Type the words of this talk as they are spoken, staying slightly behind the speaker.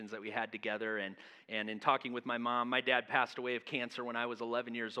that we had together, and in talking with my mom, my dad passed away of cancer when I was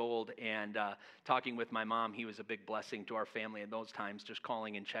 11 years old, and talking with my mom, he was a big blessing to our family in those times, just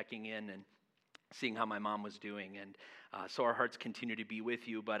calling and checking in and seeing how my mom was doing. And so our hearts continue to be with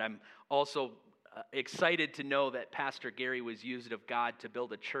you, but I'm also excited to know that Pastor Gary was used of God to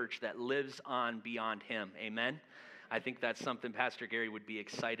build a church that lives on beyond him. Amen? I think that's something Pastor Gary would be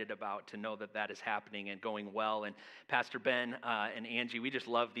excited about, to know that that is happening and going well. And Pastor Ben and Angie, we just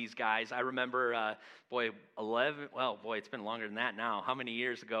love these guys. I remember, it's been longer than that now. How many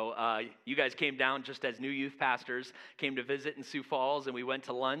years ago? You guys came down just as new youth pastors, came to visit in Sioux Falls, and we went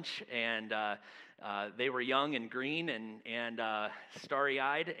to lunch, and they were young and green and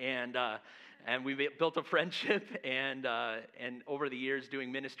starry-eyed, and we built a friendship, and over the years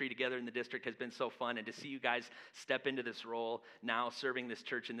doing ministry together in the district has been so fun. And to see you guys step into this role now, serving this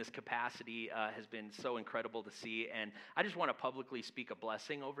church in this capacity, has been so incredible to see. And I just want to publicly speak a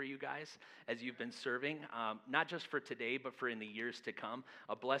blessing over you guys as you've been serving, not just for today, but for in the years to come.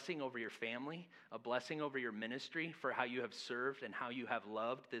 A blessing over your family, a blessing over your ministry, for how you have served and how you have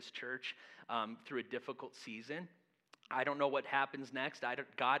loved this church through a difficult season. I don't know what happens next.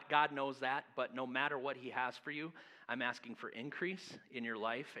 God knows that, but no matter what he has for you, I'm asking for increase in your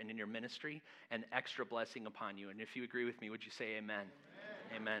life and in your ministry and extra blessing upon you. And if you agree with me, would you say amen?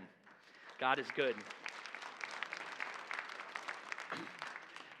 Amen. Amen. God is good.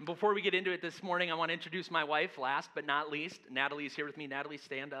 Before we get into it this morning, I want to introduce my wife, last but not least. Natalie's here with me. Natalie,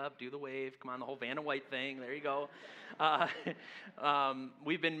 stand up, do the wave. Come on, the whole Vanna White thing. There you go.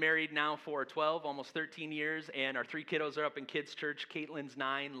 We've been married now for 12, almost 13 years, and our 3 kiddos are up in kids' church. Caitlin's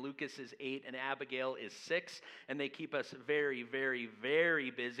 9, Lucas is 8, and Abigail is 6, and they keep us very, very, very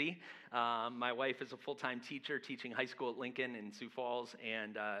busy. My wife is a full-time teacher, teaching high school at Lincoln in Sioux Falls,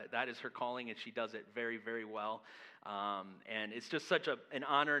 and that is her calling, and she does it very, very well. And it's just such an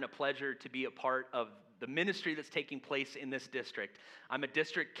honor and a pleasure to be a part of the ministry that's taking place in this district. I'm a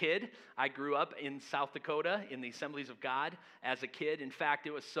district kid. I grew up in South Dakota in the Assemblies of God as a kid. In fact,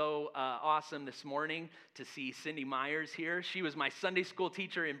 it was so awesome this morning to see Cindy Myers here. She was my Sunday school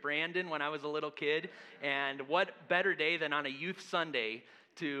teacher in Brandon when I was a little kid. And what better day than on a youth Sunday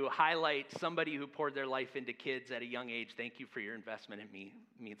to highlight somebody who poured their life into kids at a young age. Thank you for your investment in me.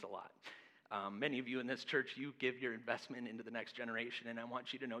 It means a lot. Many of you in this church, you give your investment into the next generation, and I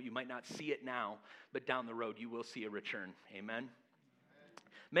want you to know you might not see it now, but down the road you will see a return. Amen?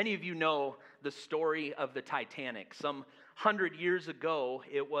 Many of you know the story of the Titanic. Some 100 years ago,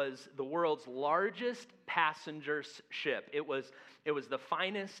 it was the world's largest passenger ship. It was the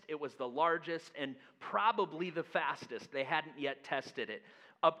finest, it was the largest, and probably the fastest. They hadn't yet tested it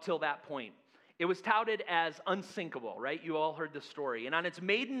up till that point. It was touted as unsinkable, right? You all heard the story. And on its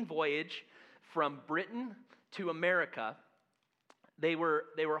maiden voyage from Britain to America, they were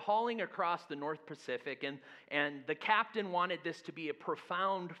hauling across the North Pacific, and the captain wanted this to be a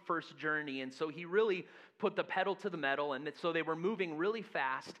profound first journey, and so he really put the pedal to the metal, and so they were moving really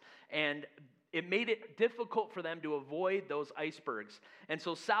fast, and it made it difficult for them to avoid those icebergs. And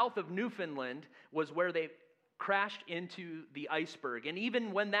so south of Newfoundland was where they crashed into the iceberg, and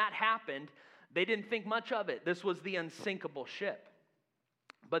even when that happened, they didn't think much of it. This was the unsinkable ship.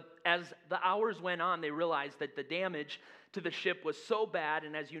 But as the hours went on, they realized that the damage to the ship was so bad,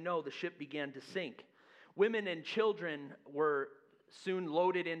 and as you know, the ship began to sink. Women and children were soon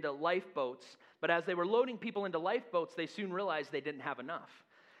loaded into lifeboats, but as they were loading people into lifeboats, they soon realized they didn't have enough.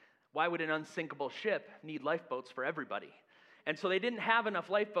 Why would an unsinkable ship need lifeboats for everybody? And so they didn't have enough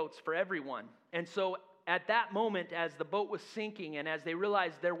lifeboats for everyone. And so at that moment, as the boat was sinking and as they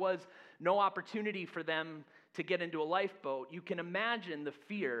realized there was no opportunity for them to get into a lifeboat, you can imagine the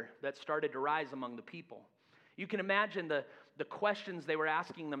fear that started to rise among the people. You can imagine the questions they were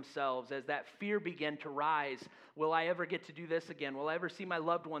asking themselves as that fear began to rise. Will I ever get to do this again? Will I ever see my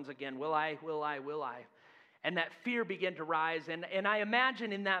loved ones again? Will I? And that fear began to rise. And I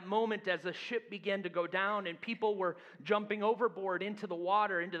imagine in that moment as the ship began to go down and people were jumping overboard into the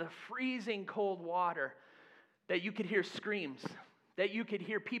water, into the freezing cold water, that you could hear screams, that you could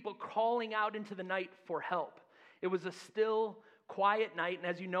hear people calling out into the night for help. It was a still, quiet night, and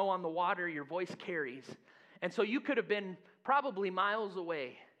as you know, on the water, your voice carries. And so you could have been probably miles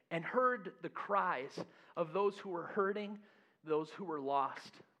away and heard the cries of those who were hurting, those who were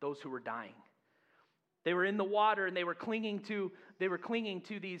lost, those who were dying. They were in the water and they were clinging to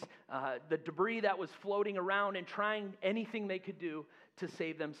these the debris that was floating around and trying anything they could do to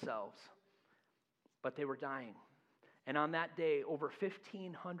save themselves. But they were dying. And on that day, over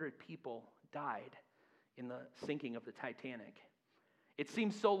 1,500 people died in the sinking of the Titanic. It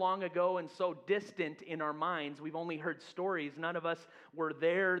seems so long ago and so distant in our minds. We've only heard stories. None of us were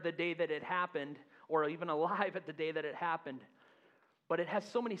there the day that it happened, or even alive at the day that it happened. But it has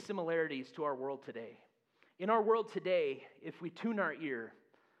so many similarities to our world today. In our world today, if we tune our ear,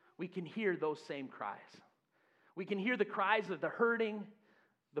 we can hear those same cries. We can hear the cries of the hurting,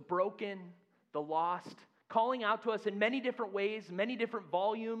 the broken, the lost, calling out to us in many different ways, many different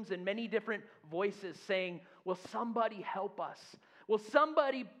volumes, and many different voices saying, will somebody help us? Will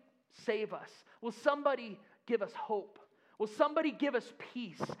somebody save us? Will somebody give us hope? Will somebody give us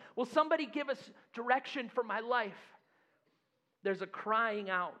peace? Will somebody give us direction for my life? There's a crying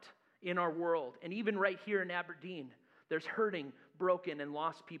out in our world. And even right here in Aberdeen, there's hurting, broken, and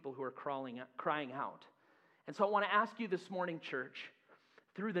lost people who are crying out. And so I want to ask you this morning, church,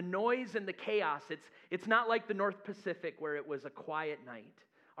 through the noise and the chaos, it's not like the North Pacific where it was a quiet night.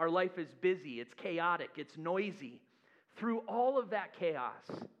 Our life is busy, it's chaotic, it's noisy. Through all of that chaos,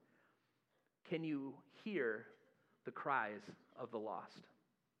 can you hear the cries of the lost?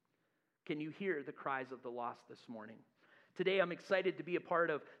 Can you hear the cries of the lost this morning? Today, I'm excited to be a part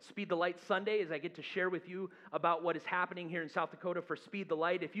of Speed the Light Sunday as I get to share with you about what is happening here in South Dakota for Speed the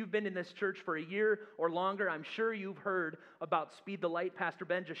Light. If you've been in this church for a year or longer, I'm sure you've heard about Speed the Light. Pastor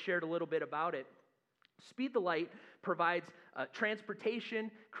Ben just shared a little bit about it. Speed the Light provides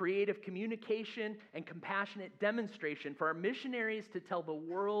transportation, creative communication, and compassionate demonstration for our missionaries to tell the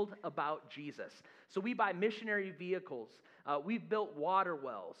world about Jesus. So we buy missionary vehicles. We've built water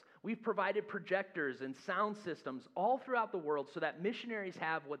wells. We've provided projectors and sound systems all throughout the world so that missionaries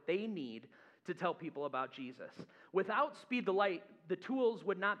have what they need to tell people about Jesus. Without Speed the Light, the tools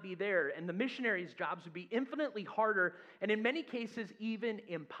would not be there, and the missionaries' jobs would be infinitely harder, and in many cases, even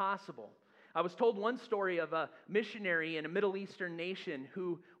impossible. I was told one story of a missionary in a Middle Eastern nation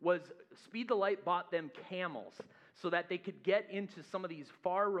who Speed the Light bought them camels so that they could get into some of these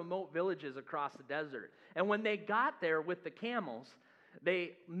far remote villages across the desert. And when they got there with the camels,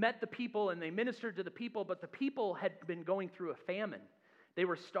 they met the people and they ministered to the people, but the people had been going through a famine. They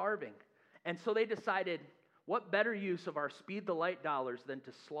were starving. And so they decided, what better use of our Speed the Light dollars than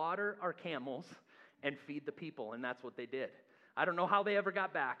to slaughter our camels and feed the people? And that's what they did. I don't know how they ever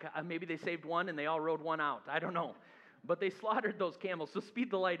got back. Maybe they saved one and they all rode one out. I don't know. But they slaughtered those camels. So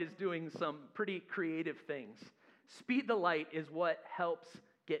Speed the Light is doing some pretty creative things. Speed the Light is what helps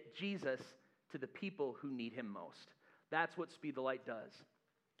get Jesus to the people who need him most. That's what Speed the Light does.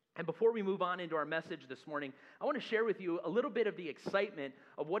 And before we move on into our message this morning, I want to share with you a little bit of the excitement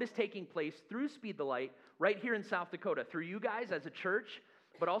of what is taking place through Speed the Light right here in South Dakota, through you guys as a church,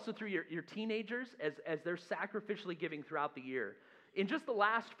 but also through your teenagers as they're sacrificially giving throughout the year. In just the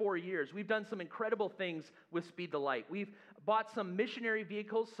last 4 years, we've done some incredible things with Speed the Light. We've bought some missionary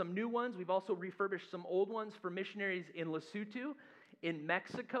vehicles, some new ones. We've also refurbished some old ones for missionaries in Lesotho, in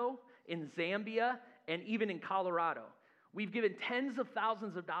Mexico, in Zambia, and even in Colorado. We've given tens of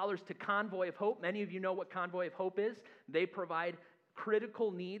thousands of dollars to Convoy of Hope. Many of you know what Convoy of Hope is. They provide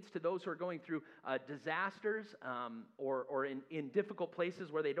critical needs to those who are going through disasters or in difficult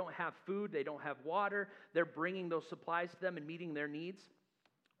places where they don't have food, they don't have water. They're bringing those supplies to them and meeting their needs.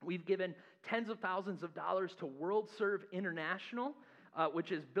 We've given tens of thousands of dollars to World Serve International,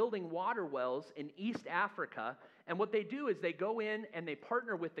 which is building water wells in East Africa. And what they do is they go in and they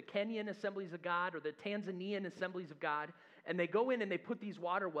partner with the Kenyan Assemblies of God or the Tanzanian Assemblies of God, and they go in and they put these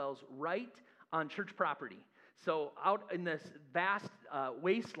water wells right on church property. So out in this vast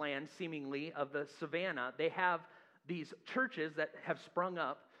wasteland, seemingly, of the savannah, they have these churches that have sprung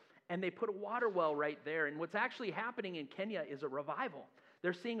up, and they put a water well right there. And what's actually happening in Kenya is a revival.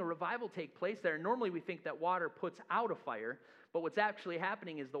 They're seeing a revival take place there. Normally we think that water puts out a fire, but what's actually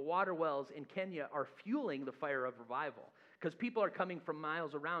happening is the water wells in Kenya are fueling the fire of revival, because people are coming from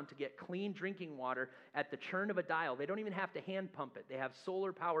miles around to get clean drinking water at the churn of a dial. They don't even have to hand pump it. They have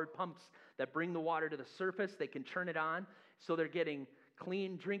solar-powered pumps that bring the water to the surface. They can turn it on, so they're getting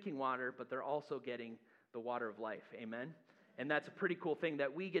clean drinking water, but they're also getting the water of life. Amen? And that's a pretty cool thing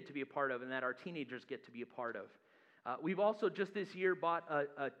that we get to be a part of and that our teenagers get to be a part of. We've also just this year bought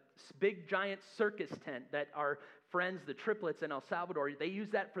a big giant circus tent that our friends, the triplets in El Salvador, they use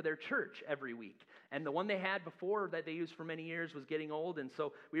that for their church every week. And the one they had before that they used for many years was getting old, and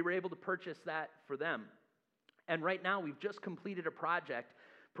so we were able to purchase that for them. And right now we've just completed a project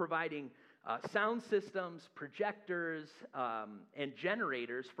providing sound systems, projectors, and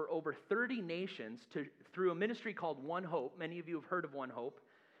generators for over 30 nations through a ministry called One Hope. Many of you have heard of One Hope,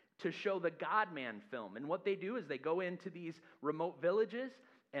 to show the God-Man film. And what they do is they go into these remote villages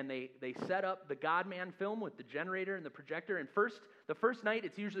and they set up the God-Man film with the generator and the projector. And the first night,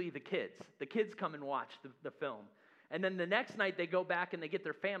 it's usually the kids. The kids come and watch the film. And then the next night they go back and they get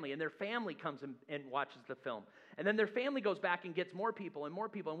their family, and their family comes and watches the film. And then their family goes back and gets more people and more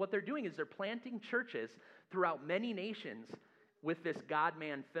people. And what they're doing is they're planting churches throughout many nations with this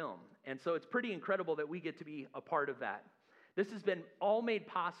God-man film. And so it's pretty incredible that we get to be a part of that. This has been all made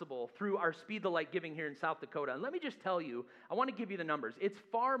possible through our Speed the Light giving here in South Dakota. And let me just tell you, I want to give you the numbers. It's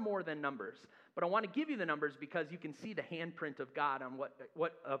far more than numbers, but I want to give you the numbers because you can see the handprint of God on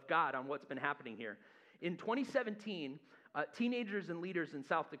what's been happening here. In 2017, teenagers and leaders in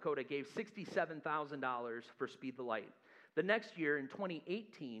South Dakota gave $67,000 for Speed the Light. The next year, in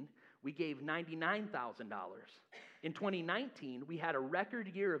 2018, we gave $99,000. In 2019, we had a record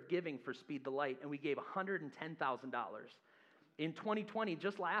year of giving for Speed the Light, and we gave $110,000. In 2020,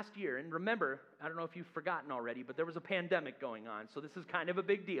 just last year, and remember, I don't know if you've forgotten already, but there was a pandemic going on, so this is kind of a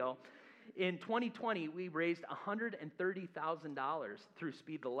big deal. In 2020, we raised $130,000 through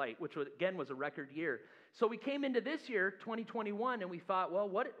Speed the Light, which again was a record year. So we came into this year, 2021, and we thought, well,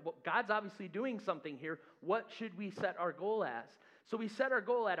 God's obviously doing something here. What should we set our goal as? So we set our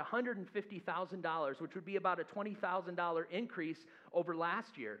goal at $150,000, which would be about a $20,000 increase over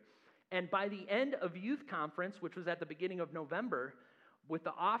last year. And by the end of youth conference, which was at the beginning of November, with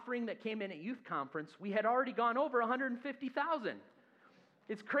the offering that came in at youth conference, we had already gone over $150,000.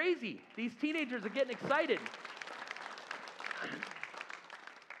 It's crazy. These teenagers are getting excited.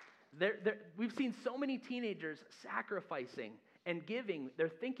 We've seen so many teenagers sacrificing and giving. They're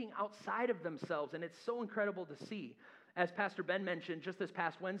thinking outside of themselves, and it's so incredible to see. As Pastor Ben mentioned, just this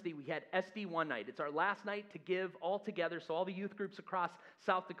past Wednesday, we had SD One Night. It's our last night to give all together. So all the youth groups across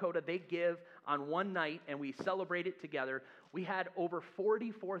South Dakota, they give on one night, and we celebrate it together. We had over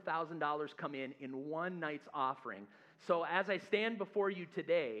 $44,000 come in one night's offering. So as I stand before you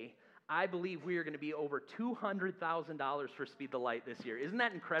today, I believe we are going to be over $200,000 for Speed the Light this year. Isn't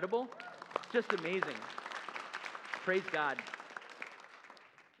that incredible? Just amazing. Praise God.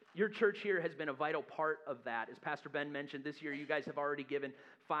 Your church here has been a vital part of that. As Pastor Ben mentioned, this year you guys have already given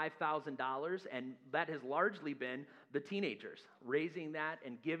 $5,000, and that has largely been the teenagers, raising that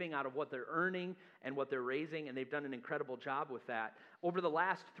and giving out of what they're earning and what they're raising, and they've done an incredible job with that. Over the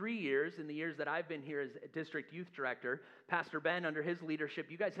last 3 years, in the years that I've been here as district youth director, Pastor Ben, under his leadership,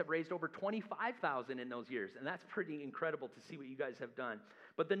 you guys have raised over $25,000 in those years, and that's pretty incredible to see what you guys have done.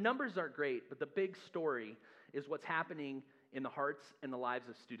 But the numbers are great, but the big story is what's happening in the hearts and the lives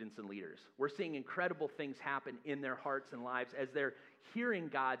of students and leaders. We're seeing incredible things happen in their hearts and lives as they're hearing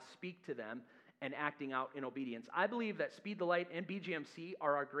God speak to them and acting out in obedience. I believe that Speed the Light and BGMC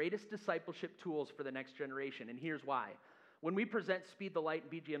are our greatest discipleship tools for the next generation, and here's why. When we present Speed the Light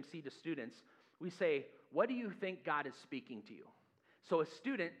and BGMC to students, we say, what do you think God is speaking to you? So a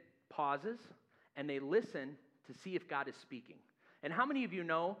student pauses and they listen to see if God is speaking. And how many of you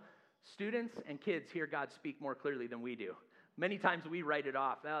know students and kids hear God speak more clearly than we do? Many times we write it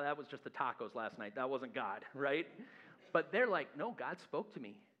off. Oh, that was just the tacos last night. That wasn't God, right? But they're like, no, God spoke to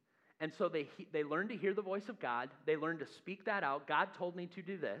me. And so they learn to hear the voice of God. They learn to speak that out. God told me to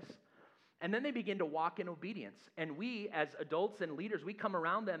do this. And then they begin to walk in obedience. And we, as adults and leaders, we come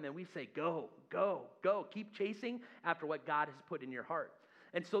around them and we say, go, go, go. Keep chasing after what God has put in your heart.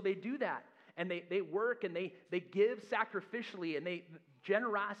 And so they do that. And they work and they give sacrificially, and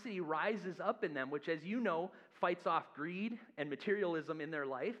generosity rises up in them, which, as you know, fights off greed and materialism in their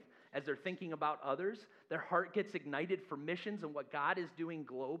life as they're thinking about others. Their heart gets ignited for missions and what God is doing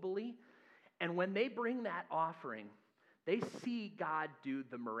globally. And when they bring that offering, they see God do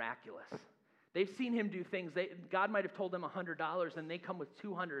the miraculous. They've seen him do things. God might have told them $100, and they come with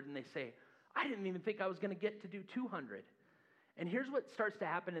 $200, and they say, I didn't even think I was going to get to do $200. And here's what starts to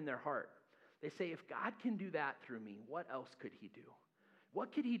happen in their heart. They say, if God can do that through me, what else could he do?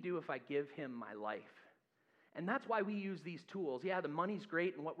 What could he do if I give him my life? And that's why we use these tools. Yeah, the money's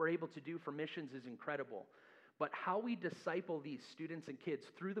great, and what we're able to do for missions is incredible. But how we disciple these students and kids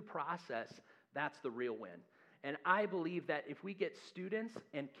through the process, that's the real win. And I believe that if we get students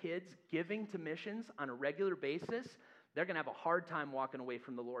and kids giving to missions on a regular basis, they're going to have a hard time walking away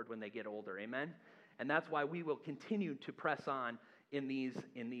from the Lord when they get older. Amen? And that's why we will continue to press on in these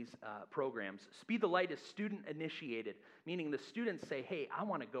programs. Speed the Light is student-initiated, meaning the students say, hey, I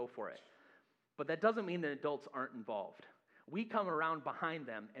want to go for it. But that doesn't mean that adults aren't involved. We come around behind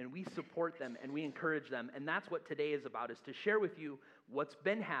them, and we support them, and we encourage them, and that's what today is about, is to share with you what's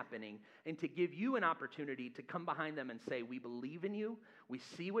been happening and to give you an opportunity to come behind them and say, we believe in you, we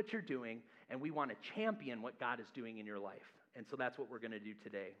see what you're doing, and we want to champion what God is doing in your life. And so that's what we're going to do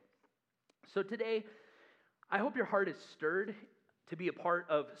today. So today, I hope your heart is stirred to be a part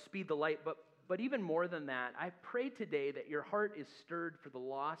of Speed the Light, but even more than that, I pray today that your heart is stirred for the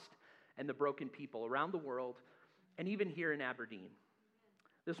lost and the broken people around the world and even here in Aberdeen.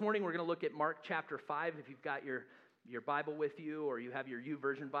 This morning we're going to look at Mark chapter 5. If you've got your Bible with you or you have your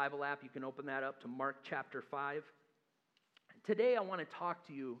YouVersion Bible app, you can open that up to Mark chapter 5. Today I want to talk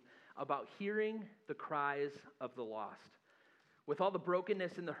to you about hearing the cries of the lost. With all the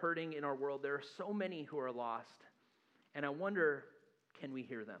brokenness and the hurting in our world, there are so many who are lost, and I wonder, can we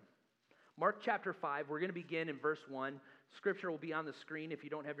hear them? Mark chapter 5, we're going to begin in verse 1. Scripture will be on the screen if you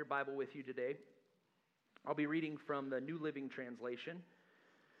don't have your Bible with you today. I'll be reading from the New Living Translation.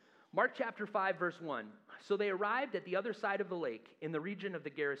 Mark chapter 5, verse 1. So they arrived at the other side of the lake, in the region of the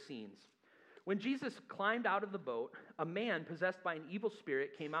Gerasenes. When Jesus climbed out of the boat, a man possessed by an evil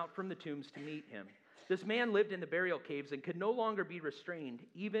spirit came out from the tombs to meet him. This man lived in the burial caves and could no longer be restrained,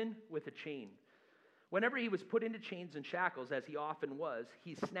 even with a chain. Whenever he was put into chains and shackles, as he often was,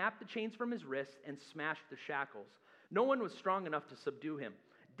 he snapped the chains from his wrists and smashed the shackles. No one was strong enough to subdue him.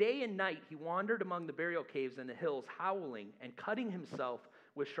 Day and night he wandered among the burial caves and the hills, howling and cutting himself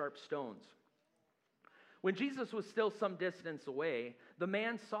with sharp stones. When Jesus was still some distance away, the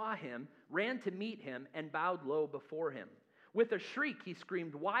man saw him, ran to meet him, and bowed low before him. With a shriek he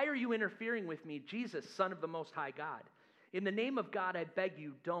screamed, "Why are you interfering with me, Jesus, Son of the Most High God? In the name of God, I beg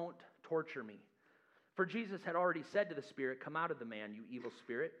you, don't torture me." For Jesus had already said to the spirit, "Come out of the man, you evil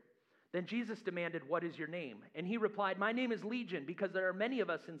spirit." Then Jesus demanded, "What is your name?" And he replied, "My name is Legion, because there are many of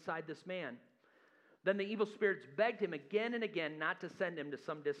us inside this man." Then the evil spirits begged him again and again not to send him to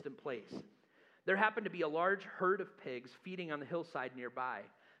some distant place. There happened to be a large herd of pigs feeding on the hillside nearby.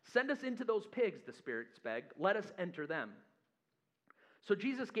 "Send us into those pigs," the spirits begged. "Let us enter them." So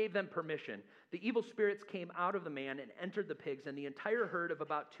Jesus gave them permission. The evil spirits came out of the man and entered the pigs, and the entire herd of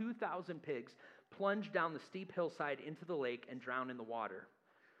about 2,000 pigs plunged down the steep hillside into the lake and drowned in the water.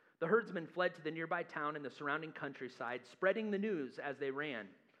 The herdsmen fled to the nearby town and the surrounding countryside, spreading the news as they ran.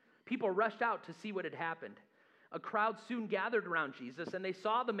 People rushed out to see what had happened. A crowd soon gathered around Jesus, and they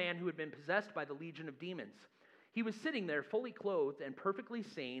saw the man who had been possessed by the legion of demons. He was sitting there fully clothed and perfectly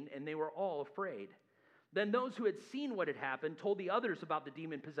sane, and they were all afraid. Then those who had seen what had happened told the others about the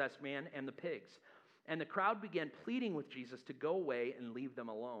demon-possessed man and the pigs. And the crowd began pleading with Jesus to go away and leave them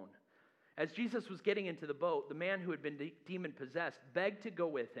alone. As Jesus was getting into the boat, the man who had been demon-possessed begged to go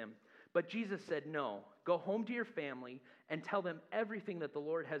with him. But Jesus said, "No, go home to your family and tell them everything that the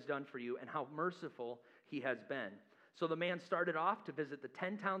Lord has done for you and how merciful he has been." So the man started off to visit the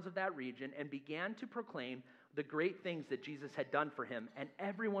 10 towns of that region and began to proclaim the great things that Jesus had done for him, and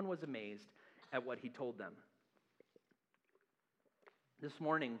everyone was amazed at what he told them. This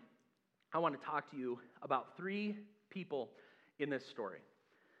morning, I want to talk to you about 3 people in this story.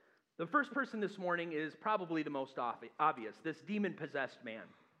 The first person this morning is probably the most obvious, this demon-possessed man.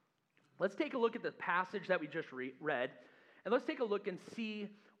 Let's take a look at the passage that we just read, and let's take a look and see,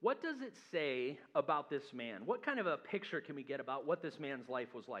 what does it say about this man? What kind of a picture can we get about what this man's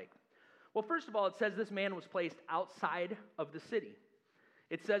life was like? Well, first of all, it says this man was placed outside of the city.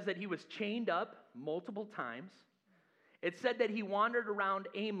 It says that he was chained up multiple times. It said that he wandered around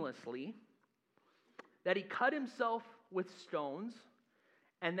aimlessly, that he cut himself with stones,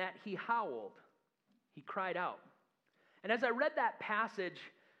 and that he howled. He cried out. And as I read that passage,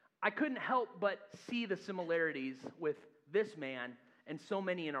 I couldn't help but see the similarities with this man and so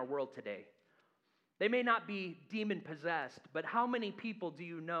many in our world today. They may not be demon-possessed, but how many people do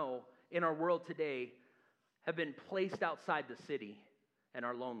you know in our world today have been placed outside the city and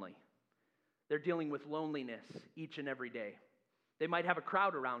are lonely? They're dealing with loneliness each and every day. They might have a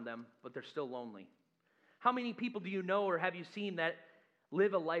crowd around them, but they're still lonely. How many people do you know or have you seen that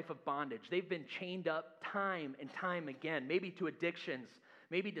live a life of bondage? They've been chained up time and time again, maybe to addictions,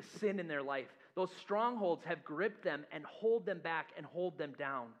 maybe to sin in their life. Those strongholds have gripped them and hold them back and hold them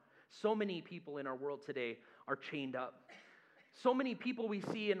down. So many people in our world today are chained up. So many people we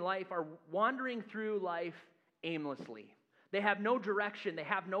see in life are wandering through life aimlessly. They have no direction. They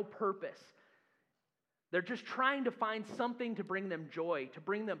have no purpose. They're just trying to find something to bring them joy, to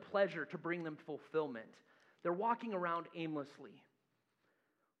bring them pleasure, to bring them fulfillment. They're walking around aimlessly.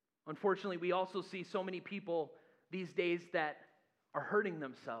 Unfortunately, we also see so many people these days that are hurting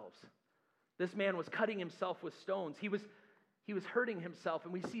themselves. This man was cutting himself with stones. He was hurting himself,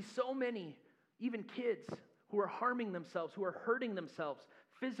 and we see so many, even kids, who are harming themselves, who are hurting themselves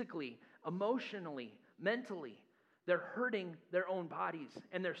physically, emotionally, mentally. They're hurting their own bodies,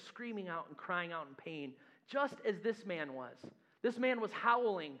 and they're screaming out and crying out in pain, just as this man was. This man was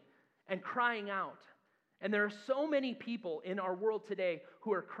howling and crying out. And there are so many people in our world today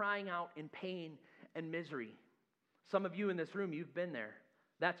who are crying out in pain and misery. Some of you in this room, you've been there.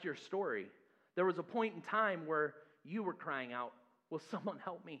 That's your story. There was a point in time where you were crying out, will someone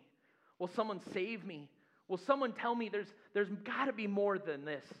help me? Will someone save me? Will someone tell me there's got to be more than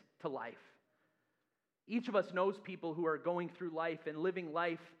this to life? Each of us knows people who are going through life and living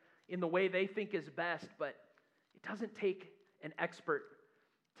life in the way they think is best, but it doesn't take an expert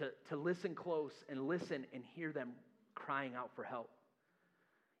to listen close and listen and hear them crying out for help.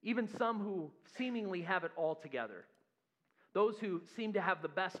 Even some who seemingly have it all together. Those who seem to have the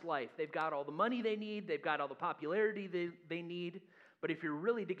best life. They've got all the money they need. They've got all the popularity they need. But if you're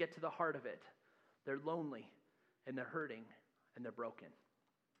really to get to the heart of it, they're lonely and they're hurting and they're broken.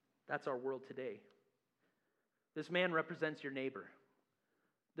 That's our world today. This man represents your neighbor.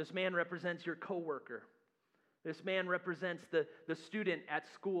 This man represents your coworker. This man represents the student at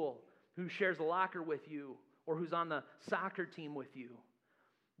school who shares a locker with you or who's on the soccer team with you.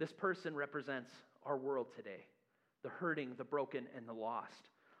 This person represents our world today. The hurting, the broken, and the lost.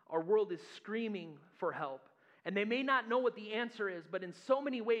 Our world is screaming for help. And they may not know what the answer is, but in so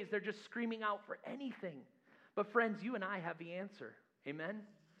many ways, they're just screaming out for anything. But friends, you and I have the answer. Amen?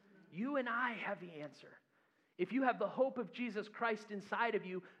 You and I have the answer. If you have the hope of Jesus Christ inside of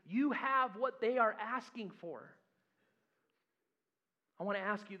you, you have what they are asking for. I want to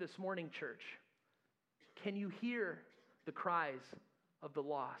ask you this morning, church, can you hear the cries of the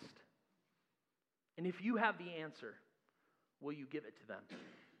lost? And if you have the answer, will you give it to them?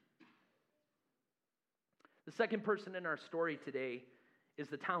 The second person in our story today is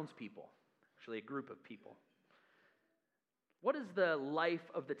the townspeople, actually a group of people. What is the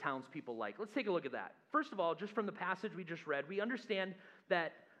life of the townspeople like? Let's take a look at that. First of all, just from the passage we just read, we understand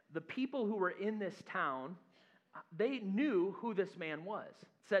that the people who were in this town, they knew who this man was. It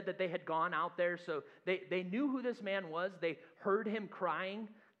said that they had gone out there, so they knew who this man was. They heard him crying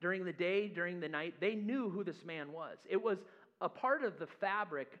during the day, during the night. They knew who this man was. It was a part of the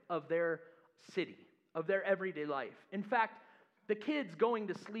fabric of their city, of their everyday life. In fact, the kids going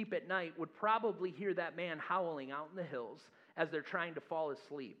to sleep at night would probably hear that man howling out in the hills as they're trying to fall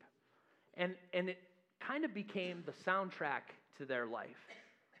asleep. And it kind of became the soundtrack to their life.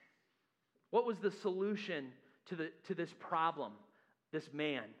 What was the solution to this problem, this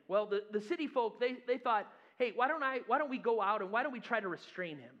man? Well, the city folk, they thought, hey, why don't we go out and why don't we try to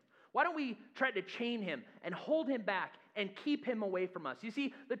restrain him? Why don't we try to chain him and hold him back and keep him away from us? You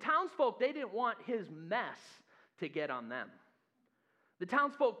see, the townsfolk, they didn't want his mess to get on them. The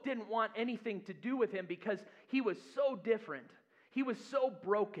townsfolk didn't want anything to do with him because he was so different. He was so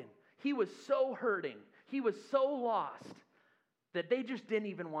broken. He was so hurting. He was so lost that they just didn't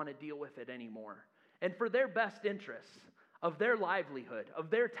even want to deal with it anymore. And for their best interests of their livelihood, of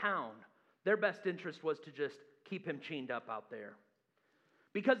their town, their best interest was to just keep him chained up out there.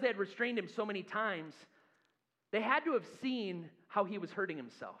 Because they had restrained him so many times, they had to have seen how he was hurting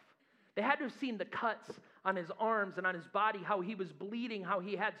himself. They had to have seen the cuts on his arms and on his body, how he was bleeding, how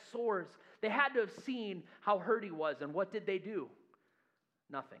he had sores. They had to have seen how hurt he was. And what did they do?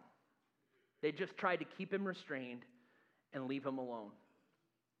 Nothing. They just tried to keep him restrained and leave him alone.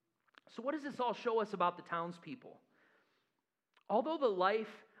 So what does this all show us about the townspeople? Although the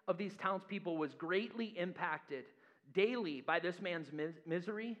life of these townspeople was greatly impacted daily by this man's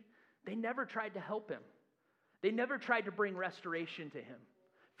misery, they never tried to help him. They never tried to bring restoration to him.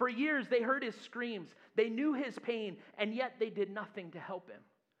 For years, they heard his screams. They knew his pain, and yet they did nothing to help him.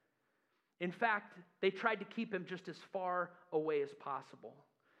 In fact, they tried to keep him just as far away as possible.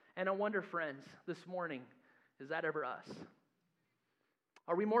 And I wonder, friends, this morning, is that ever us?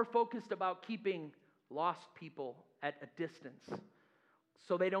 Are we more focused about keeping lost people at a distance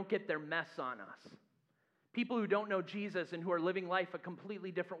so they don't get their mess on us? People who don't know Jesus and who are living life a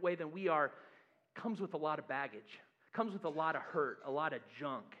completely different way than we are comes with a lot of baggage, comes with a lot of hurt, a lot of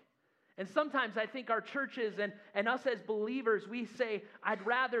junk. And sometimes I think our churches and us as believers, we say, I'd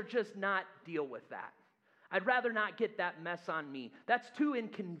rather just not deal with that. I'd rather not get that mess on me. That's too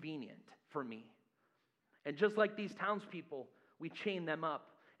inconvenient for me. And just like these townspeople, we chain them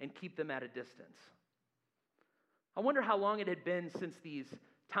up and keep them at a distance. I wonder how long it had been since these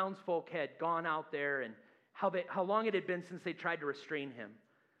townsfolk had gone out there and how long it had been since they tried to restrain him.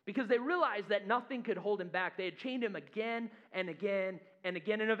 Because they realized that nothing could hold him back. They had chained him again and again and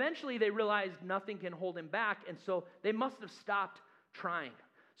again. And eventually they realized nothing can hold him back. And so they must have stopped trying.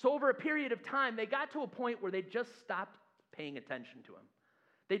 So over a period of time, they got to a point where they just stopped paying attention to him.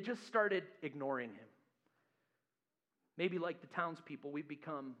 They just started ignoring him. Maybe like the townspeople, we've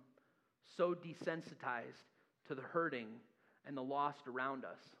become so desensitized to the hurting and the lost around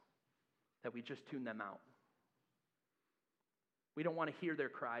us that we just tune them out. We don't want to hear their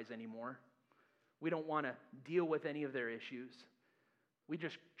cries anymore. We don't want to deal with any of their issues. We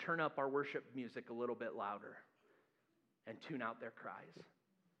just turn up our worship music a little bit louder and tune out their cries.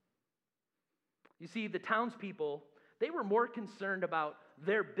 You see, the townspeople, they were more concerned about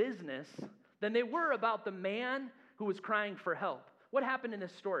their business than they were about the man who was crying for help. What happened in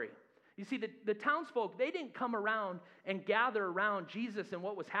this story? You see, the townsfolk, they didn't come around and gather around Jesus and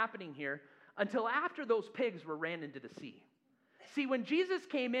what was happening here until after those pigs were ran into the sea. See, when Jesus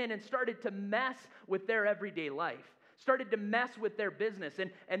came in and started to mess with their everyday life, started to mess with their business,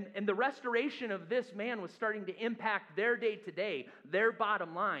 and the restoration of this man was starting to impact their day-to-day, their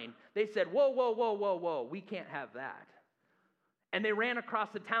bottom line, they said, whoa, whoa, whoa, whoa, whoa, we can't have that. And they ran across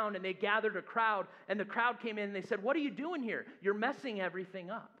the town and they gathered a crowd, and the crowd came in and they said, what are you doing here? You're messing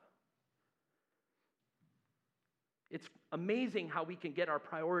everything up. It's amazing how we can get our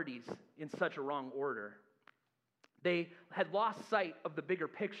priorities in such a wrong order. They had lost sight of the bigger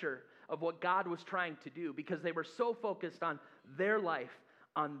picture of what God was trying to do because they were so focused on their life,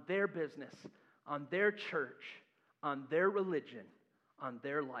 on their business, on their church, on their religion, on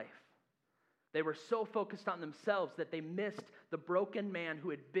their life. They were so focused on themselves that they missed the broken man who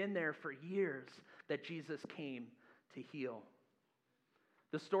had been there for years that Jesus came to heal.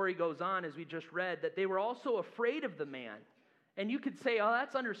 The story goes on, as we just read, that they were also afraid of the man. And you could say, oh,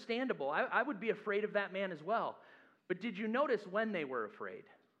 that's understandable. I would be afraid of that man as well. But did you notice when they were afraid?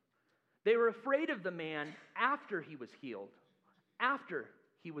 They were afraid of the man after he was healed, after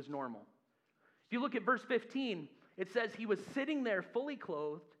he was normal. If you look at verse 15, it says he was sitting there fully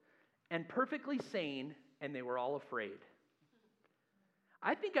clothed and perfectly sane, and they were all afraid.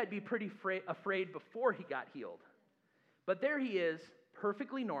 I think I'd be pretty afraid before he got healed. But there he is,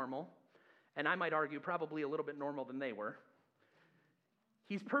 perfectly normal, and I might argue probably a little bit normal than they were.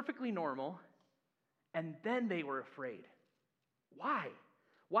 He's perfectly normal, and then they were afraid. Why?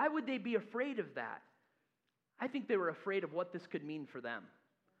 Why would they be afraid of that? I think they were afraid of what this could mean for them.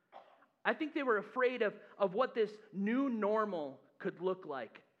 I think they were afraid of what this new normal could look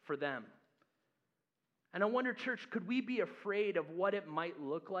like for them. And I wonder, church, could we be afraid of what it might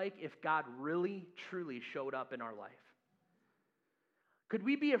look like if God really, truly showed up in our life? Could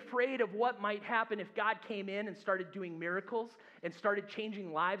we be afraid of what might happen if God came in and started doing miracles and started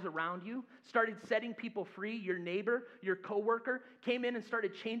changing lives around you, started setting people free, your neighbor, your coworker, came in and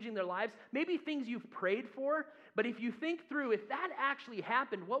started changing their lives? Maybe things you've prayed for, but if you think through, if that actually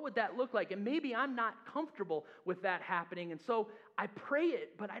happened, what would that look like? And maybe I'm not comfortable with that happening, and so I pray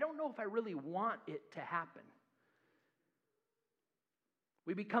it, but I don't know if I really want it to happen.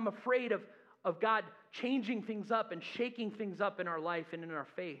 We become afraid of God changing things up and shaking things up in our life and in our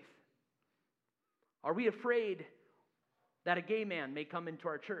faith. Are we afraid that a gay man may come into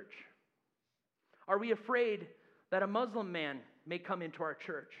our church? Are we afraid that a Muslim man may come into our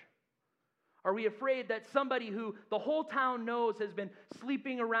church? Are we afraid that somebody who the whole town knows has been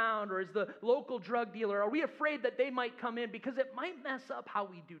sleeping around or is the local drug dealer, are we afraid that they might come in because it might mess up how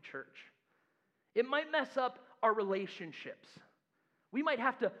we do church? It might mess up our relationships. We might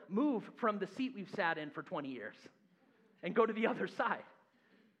have to move from the seat we've sat in for 20 years and go to the other side.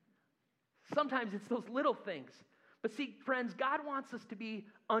 Sometimes it's those little things. But see, friends, God wants us to be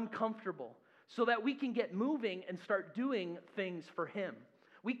uncomfortable so that we can get moving and start doing things for Him.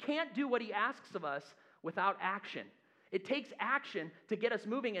 We can't do what He asks of us without action. It takes action to get us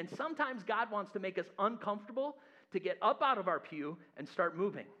moving, and sometimes God wants to make us uncomfortable to get up out of our pew and start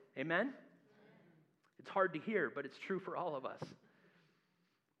moving. Amen? It's hard to hear, but it's true for all of us.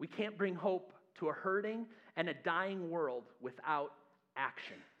 We can't bring hope to a hurting and a dying world without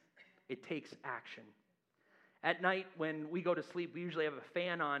action. It takes action. At night, when we go to sleep, we usually have a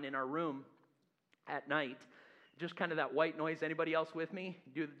fan on in our room at night. Just kind of that white noise. Anybody else with me?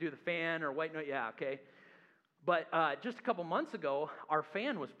 Do the fan or white noise? Yeah, okay. But just a couple months ago, our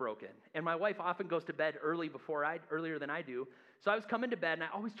fan was broken. And my wife often goes to bed earlier than I do. So I was coming to bed, and I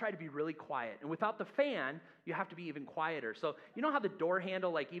always try to be really quiet. And without the fan, you have to be even quieter. So you know how the door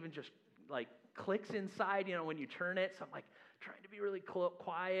handle even just clicks inside, when you turn it? So I'm trying to be really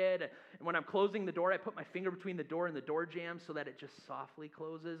quiet. And when I'm closing the door, I put my finger between the door and the door jamb so that it just softly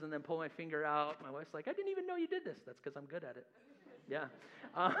closes, and then pull my finger out. My wife's like, I didn't even know you did this. That's because I'm good at it. Yeah.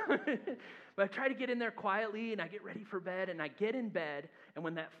 But I try to get in there quietly, and I get ready for bed, and I get in bed, and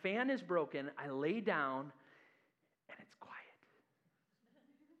when that fan is broken, I lay down, and it's quiet.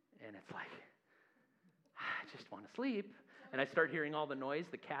 And it's I just want to sleep. And I start hearing all the noise.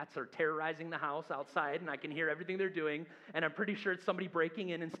 The cats are terrorizing the house outside, and I can hear everything they're doing. And I'm pretty sure it's somebody breaking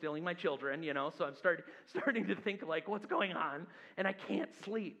in and stealing my children, So I'm starting to think, what's going on? And I can't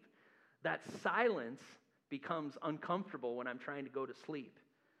sleep. That silence becomes uncomfortable when I'm trying to go to sleep.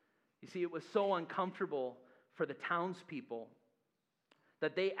 You see, it was so uncomfortable for the townspeople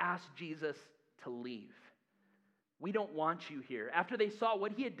that they asked Jesus to leave. We don't want you here. After they saw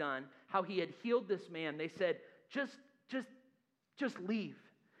what he had done, how he had healed this man, they said, just leave.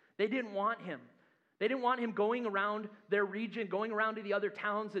 They didn't want him. They didn't want him going around their region, going around to the other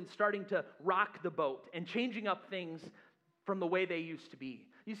towns and starting to rock the boat and changing up things from the way they used to be.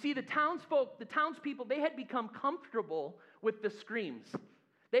 You see, the townspeople, they had become comfortable with the screams.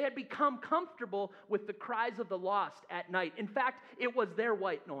 They had become comfortable with the cries of the lost at night. In fact, it was their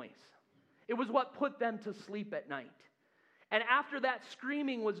white noise. It was what put them to sleep at night. And after that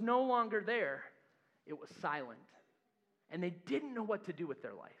screaming was no longer there, it was silent. And they didn't know what to do with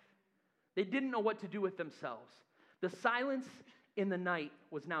their life. They didn't know what to do with themselves. The silence in the night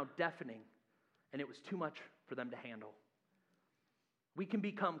was now deafening, and it was too much for them to handle. We can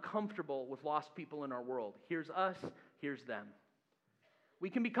become comfortable with lost people in our world. Here's us, here's them. We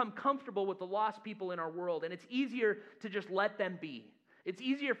can become comfortable with the lost people in our world, and it's easier to just let them be. It's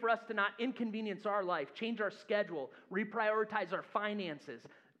easier for us to not inconvenience our life, change our schedule, reprioritize our finances,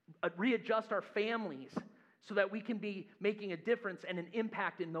 readjust our families so that we can be making a difference and an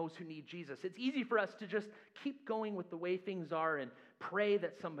impact in those who need Jesus. It's easy for us to just keep going with the way things are and pray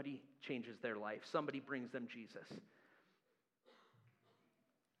that somebody changes their life, somebody brings them Jesus.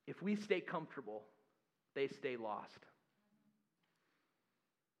 If we stay comfortable, they stay lost.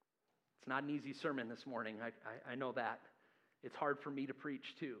 It's not an easy sermon this morning. I know that. It's hard for me to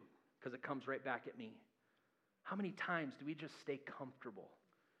preach too, because it comes right back at me. How many times do we just stay comfortable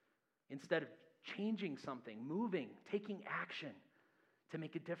instead of changing something, moving, taking action to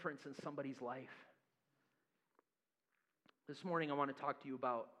make a difference in somebody's life? This morning I want to talk to you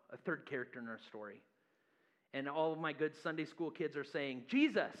about a third character in our story. And all of my good Sunday school kids are saying,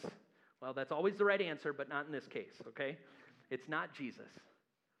 Jesus. Well, that's always the right answer, but not in this case, okay? It's not Jesus.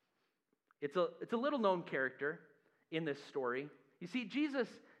 It's a little-known character in this story. You see, Jesus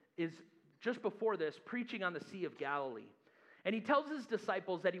is, just before this, preaching on the Sea of Galilee. And he tells his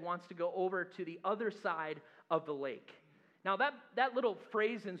disciples that he wants to go over to the other side of the lake. Now, that little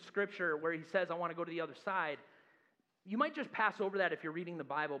phrase in Scripture where he says, I want to go to the other side, you might just pass over that if you're reading the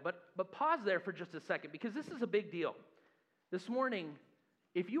Bible, but pause there for just a second, because this is a big deal. This morning,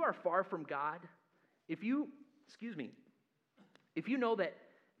 if you are far from God, if you know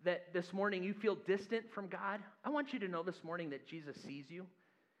that this morning you feel distant from God, I want you to know this morning that Jesus sees you.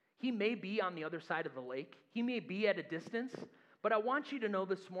 He may be on the other side of the lake. He may be at a distance, but I want you to know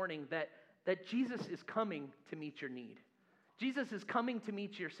this morning that Jesus is coming to meet your need. Jesus is coming to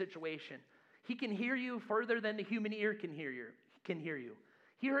meet your situation. He can hear you further than the human ear can hear you.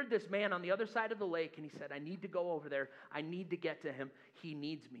 He heard this man on the other side of the lake, and he said, I need to go over there. I need to get to him. He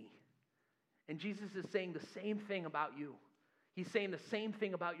needs me. And Jesus is saying the same thing about you. He's saying the same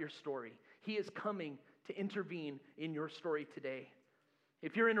thing about your story. He is coming to intervene in your story today.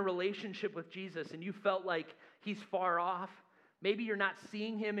 If you're in a relationship with Jesus and you felt like he's far off, maybe you're not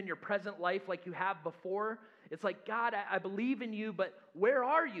seeing him in your present life like you have before. It's like, God, I believe in you, but where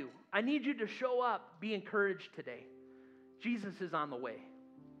are you? I need you to show up. Be encouraged today. Jesus is on the way.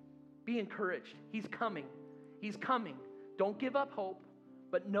 Be encouraged. He's coming. He's coming. Don't give up hope,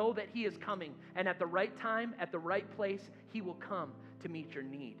 but know that he is coming. And at the right time, at the right place, he will come to meet your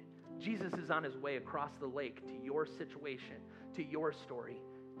need. Jesus is on his way across the lake to your situation, to your story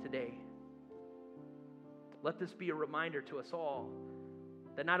today. Let this be a reminder to us all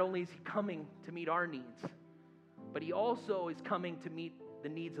that not only is he coming to meet our needs, but he also is coming to meet the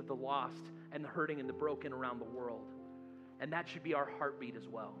needs of the lost and the hurting and the broken around the world. And that should be our heartbeat as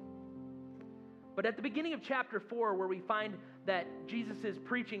well. But at the beginning of chapter 4, where we find that Jesus is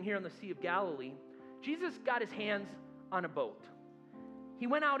preaching here on the Sea of Galilee, Jesus got his hands on a boat. He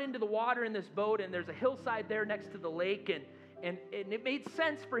went out into the water in this boat, and there's a hillside there next to the lake, and it made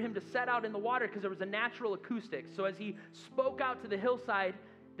sense for him to set out in the water because there was a natural acoustic. So as he spoke out to the hillside,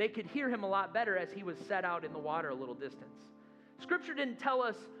 they could hear him a lot better as he was set out in the water a little distance. Scripture didn't tell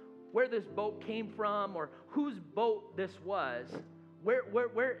us where this boat came from or whose boat this was, where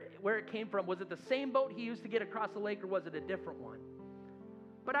it came from. Was it the same boat he used to get across the lake, or was it a different one?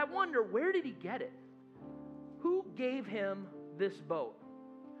 But I wonder, where did he get it? Who gave him this boat?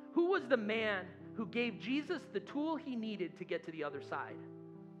 Who was the man who gave Jesus the tool he needed to get to the other side?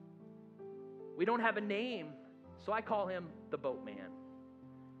 We don't have a name, so I call him the boatman.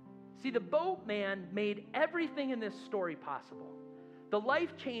 See, the boatman made everything in this story possible. The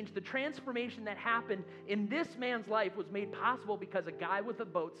life change, the transformation that happened in this man's life was made possible because a guy with a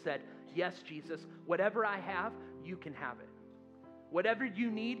boat said, yes, Jesus, whatever I have, you can have it. Whatever you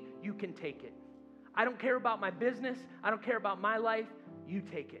need, you can take it. I don't care about my business. I don't care about my life. You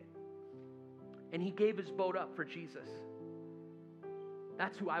take it. And he gave his boat up for Jesus.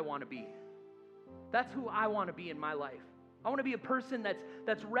 That's who I want to be. That's who I want to be in my life. I want to be a person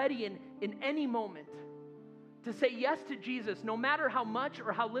that's ready in any moment to say yes to Jesus, no matter how much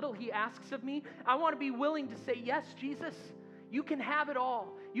or how little he asks of me. I want to be willing to say, yes, Jesus, you can have it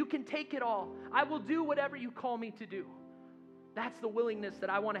all. You can take it all. I will do whatever you call me to do. That's the willingness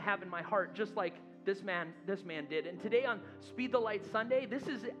that I want to have in my heart, just like this man did. And today on Speed the Light Sunday, this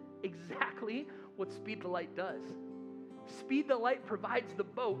is exactly what Speed the Light does. Speed the Light provides the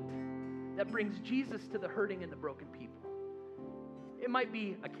boat that brings Jesus to the hurting and the broken people. It might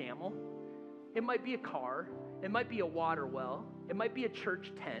be a camel. It might be a car. It might be a water well. It might be a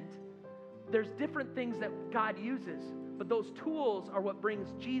church tent. There's different things that God uses, but those tools are what brings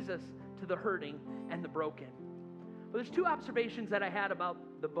Jesus to the hurting and the broken. But there's two observations that I had about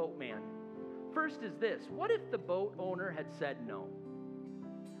the boatman. First is this: what if the boat owner had said no?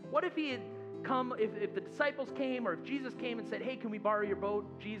 What if he had come, if the disciples came, or if Jesus came and said, hey, can we borrow your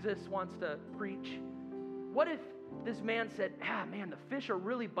boat? Jesus wants to preach. What if this man said, man, the fish are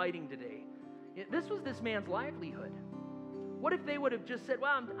really biting today? This was this man's livelihood. What if they would have just said,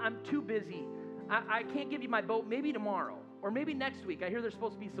 well, I'm too busy. I can't give you my boat, maybe tomorrow, or maybe next week. I hear there's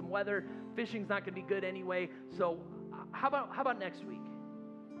supposed to be some weather. Fishing's not going to be good anyway, so how about next week?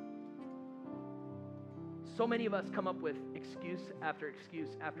 So many of us come up with excuse after excuse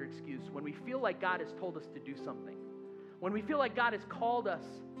after excuse when we feel like God has told us to do something. When we feel like God has called us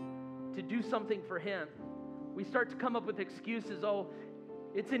to do something for Him, we start to come up with excuses. Oh,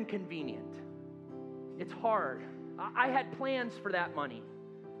 it's inconvenient. It's hard. I had plans for that money.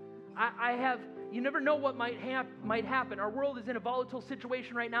 You never know what might happen. Our world is in a volatile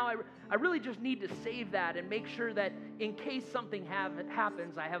situation right now. I really just need to save that and make sure that in case something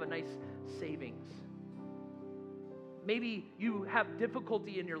happens, I have a nice savings. Maybe you have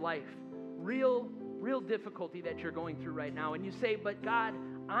difficulty in your life, real difficulty that you're going through right now, and you say, but God,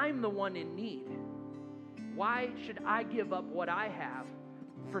 I'm the one in need. Why should I give up what I have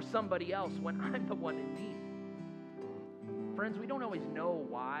for somebody else when I'm the one in need? Friends, we don't always know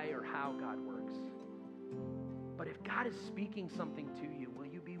why or how God works. But if God is speaking something to you, will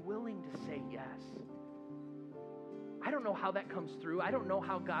you be willing to say yes? I don't know how that comes through. I don't know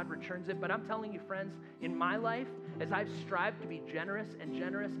how God returns it, but I'm telling you, friends, in my life, as I've strived to be generous and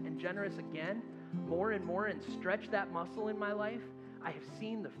generous and generous again, more and more, and stretch that muscle in my life, I have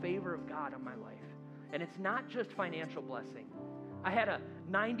seen the favor of God on my life. And it's not just financial blessing. I had a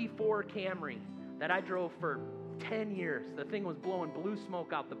 94 Camry that I drove for 10 years. The thing was blowing blue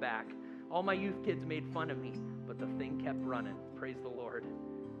smoke out the back. All my youth kids made fun of me, but the thing kept running. Praise the Lord.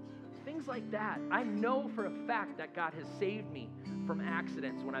 Things like that. I know for a fact that God has saved me from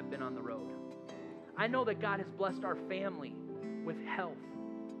accidents when I've been on the road. I know that God has blessed our family with health.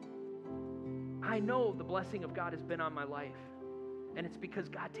 I know the blessing of God has been on my life. And it's because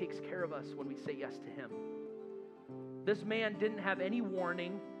God takes care of us when we say yes to Him. This man didn't have any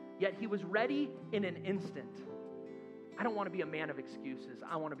warning, yet he was ready in an instant. I don't want to be a man of excuses.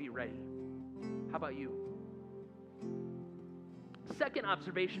 I want to be ready. How about you? Second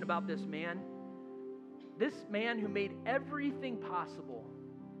observation about this man who made everything possible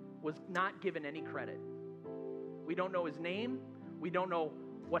was not given any credit. We don't know his name. We don't know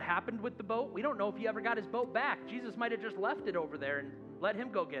what happened with the boat. We don't know if he ever got his boat back. Jesus might have just left it over there and let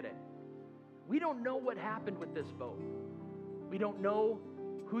him go get it. We don't know what happened with this boat. We don't know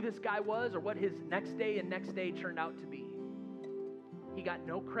who this guy was or what his next day turned out to be. He got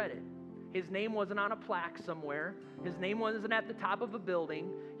no credit. His name wasn't on a plaque somewhere. His name wasn't at the top of a building.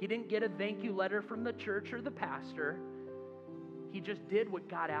 He didn't get a thank you letter from the church or the pastor. He just did what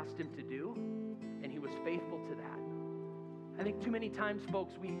God asked him to do, and he was faithful to that. I think too many times,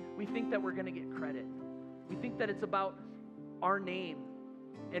 folks, we think that we're going to get credit. We think that it's about our name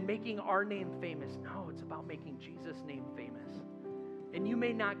and making our name famous. No, it's about making Jesus' name famous. And you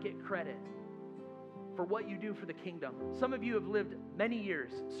may not get credit for what you do for the kingdom. Some of you have lived many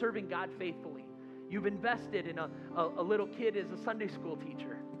years serving God faithfully. You've invested in a little kid as a Sunday school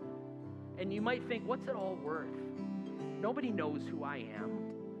teacher. And you might think, what's it all worth? Nobody knows who I am.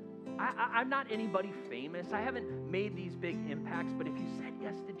 I'm not anybody famous. I haven't made these big impacts, but if you said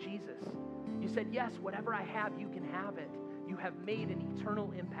yes to Jesus, you said, yes, whatever I have, you can have it. You have made an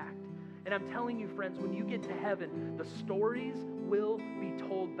eternal impact. And I'm telling you, friends, when you get to heaven, the stories will be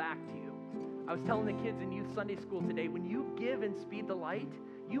told back to you. I was telling the kids in youth Sunday school today, when you give and speed the light,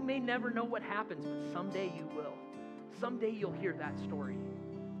 you may never know what happens, but someday you will. Someday you'll hear that story.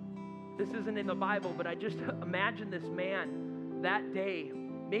 This isn't in the Bible, but I just imagine this man that day.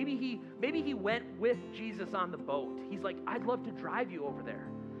 Maybe he went with Jesus on the boat. He's like, I'd love to drive you over there.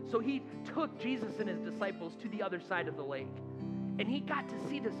 So he took Jesus and his disciples to the other side of the lake. And he got to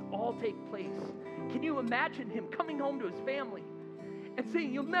see this all take place. Can you imagine him coming home to his family and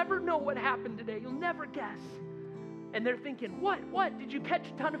saying, you'll never know what happened today. You'll never guess. And they're thinking, what? Did you catch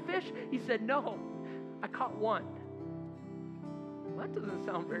a ton of fish? He said, no, I caught one. Well, that doesn't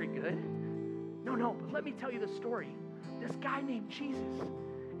sound very good. No, but let me tell you the story. This guy named Jesus,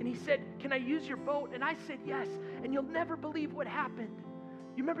 and he said, can I use your boat? And I said, yes, and you'll never believe what happened.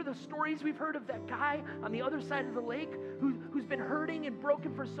 You remember the stories we've heard of that guy on the other side of the lake who's been hurting and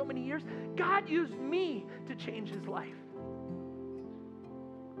broken for so many years? God used me to change his life.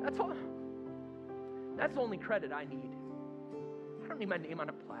 That's all. That's the only credit I need. I don't need my name on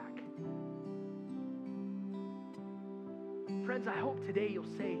a plaque. Friends, I hope today you'll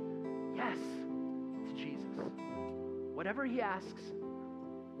say yes to Jesus. Whatever he asks,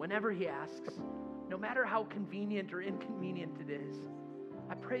 whenever he asks, no matter how convenient or inconvenient it is,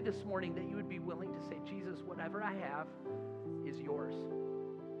 I pray this morning that you would be willing to say, Jesus, whatever I have is yours.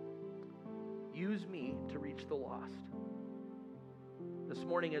 Use me to reach the lost. This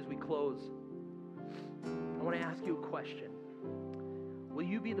morning as we close, I want to ask you a question. Will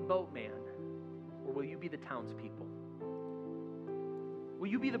you be the boatman or will you be the townspeople? Will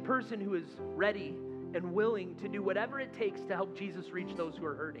you be the person who is ready and willing to do whatever it takes to help Jesus reach those who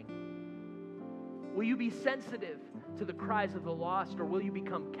are hurting? Will you be sensitive to the cries of the lost, or will you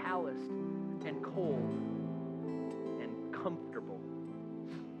become calloused and cold and comfortable?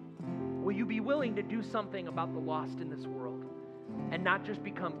 Will you be willing to do something about the lost in this world and not just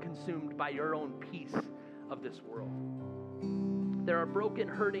become consumed by your own piece of this world? There are broken,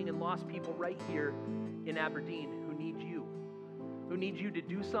 hurting, and lost people right here in Aberdeen who need you to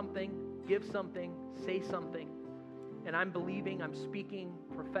do something, give something, say something. And I'm believing, I'm speaking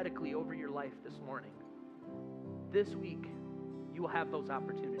prophetically over your life this morning. This week, you will have those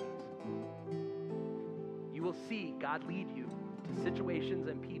opportunities. You will see God lead you to situations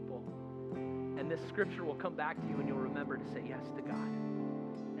and people. And this scripture will come back to you and you'll remember to say yes to God.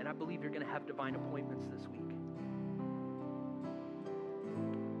 And I believe you're going to have divine appointments this week.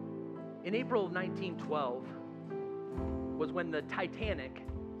 In April of 1912 was when the Titanic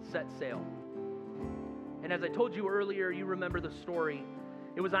set sail. And as I told you earlier, you remember the story.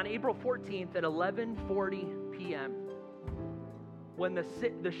 It was on April 14th at 11:40 p.m. when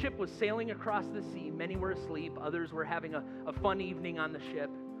the ship was sailing across the sea. Many were asleep. Others were having a fun evening on the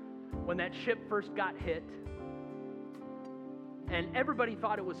ship. When that ship first got hit, and everybody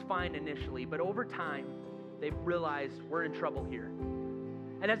thought it was fine initially, but over time, they realized we're in trouble here.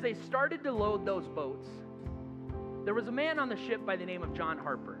 And as they started to load those boats, there was a man on the ship by the name of John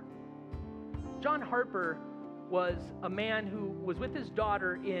Harper. John Harper was a man who was with his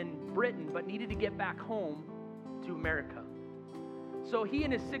daughter in Britain but needed to get back home to America. So he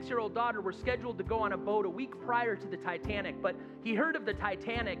and his 6-year-old daughter were scheduled to go on a boat a week prior to the Titanic, but he heard of the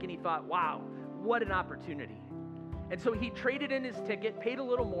Titanic and he thought, wow, what an opportunity. And so he traded in his ticket, paid a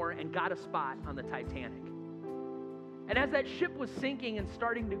little more, and got a spot on the Titanic. And as that ship was sinking and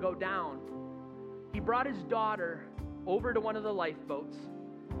starting to go down, he brought his daughter over to one of the lifeboats,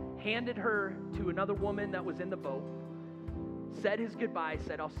 handed her to another woman that was in the boat, said his goodbye,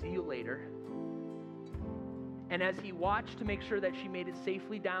 said, I'll see you later. And as he watched to make sure that she made it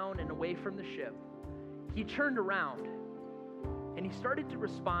safely down and away from the ship, he turned around and he started to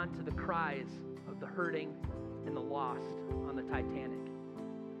respond to the cries of the hurting and the lost on the Titanic.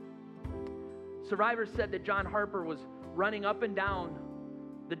 Survivors said that John Harper was running up and down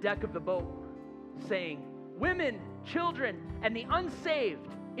the deck of the boat saying, women, children, and the unsaved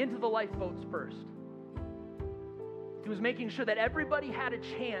into the lifeboats first. He was making sure that everybody had a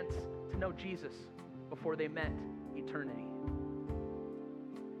chance to know Jesus before they met eternity.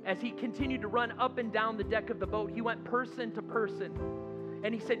 As he continued to run up and down the deck of the boat, he went person to person.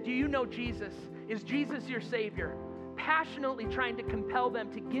 And he said, do you know Jesus? Is Jesus your Savior? Passionately trying to compel them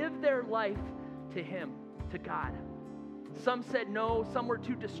to give their life to him, to God. Some said no, some were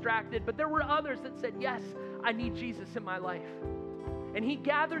too distracted, but there were others that said, yes, I need Jesus in my life. And he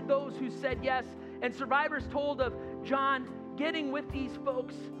gathered those who said yes, and survivors told of John getting with these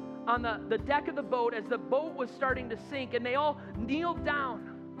folks on the deck of the boat as the boat was starting to sink, and they all kneeled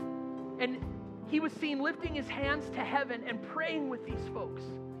down. And he was seen lifting his hands to heaven and praying with these folks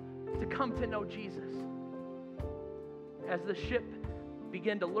to come to know Jesus. As the ship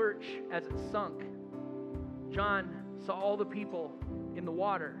began to lurch as it sunk, John saw all the people in the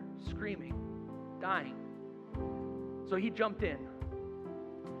water screaming, dying. So he jumped in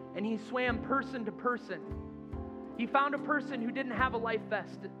and he swam person to person. He found a person who didn't have a life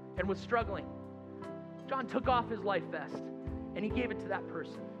vest and was struggling. John took off his life vest and he gave it to that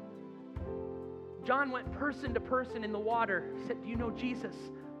person. John went person to person in the water. He said, do you know Jesus?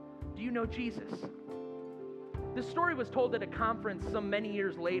 Do you know Jesus? This story was told at a conference some many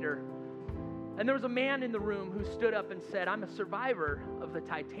years later. And there was a man in the room who stood up and said, I'm a survivor of the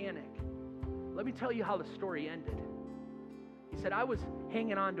Titanic. Let me tell you how the story ended. He said, I was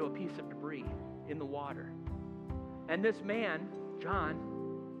hanging on to a piece of debris in the water. And this man, John,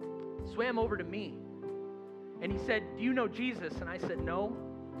 swam over to me. And he said, do you know Jesus? And I said, no.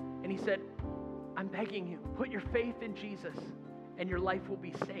 And he said, I'm begging you, put your faith in Jesus and your life will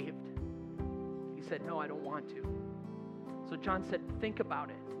be saved. He said, no, I don't want to. So John said, think about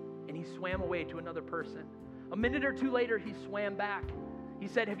it. And he swam away to another person. A minute or two later, he swam back. He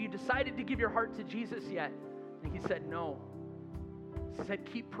said, have you decided to give your heart to Jesus yet? And he said, no. He said,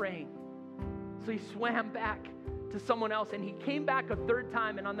 keep praying. So he swam back to someone else, and he came back a third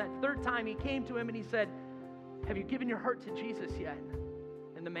time, and on that third time, he came to him and he said, have you given your heart to Jesus yet?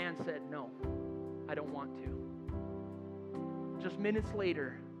 And the man said, no, I don't want to. Just minutes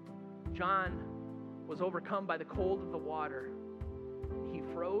later, John was overcome by the cold of the water. He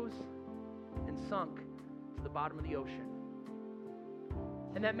froze and sunk to the bottom of the ocean.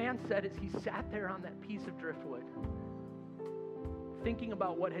 And that man said as he sat there on that piece of driftwood, thinking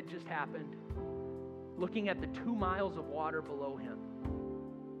about what had just happened, looking at the 2 miles of water below him,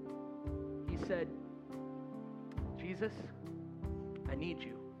 he said, Jesus, I need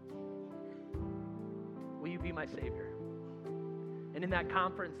you. Will you be my Savior? And in that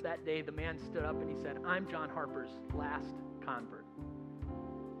conference that day, the man stood up and he said, I'm John Harper's last convert.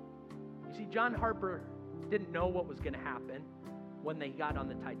 You see, John Harper didn't know what was going to happen when they got on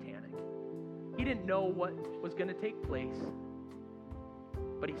the Titanic. He didn't know what was going to take place.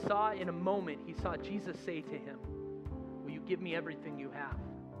 But he saw in a moment, he saw Jesus say to him, will you give me everything you have?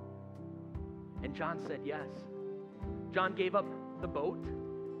 And John said yes. John gave up the boat.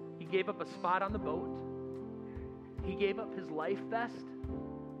 He gave up a spot on the boat. He gave up his life vest.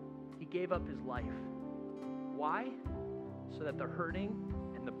 He gave up his life. Why? So that the hurting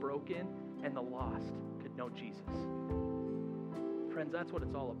and the broken and the lost could know Jesus. Friends, that's what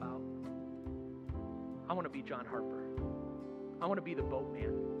it's all about. I want to be John Harper. I want to be the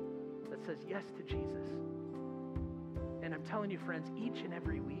boatman that says yes to Jesus. And I'm telling you, friends, each and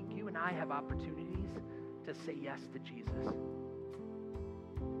every week, you and I have opportunities to say yes to Jesus.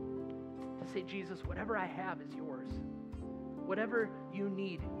 To say, Jesus, whatever I have is yours. Whatever you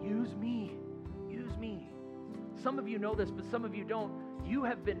need, use me. Use me. Some of you know this, but some of you don't. You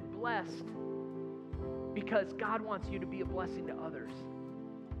have been blessed because God wants you to be a blessing to others.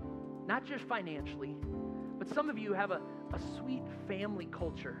 Not just financially, but some of you have a sweet family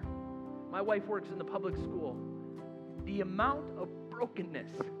culture. My wife works in the public school. The amount of brokenness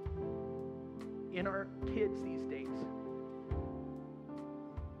in our kids these days,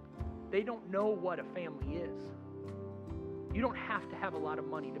 they don't know what a family is. You don't have to have a lot of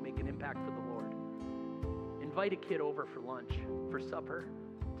money to make an impact for the Lord. Invite a kid over for lunch, for supper,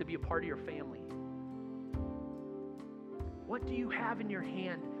 to be a part of your family. What do you have in your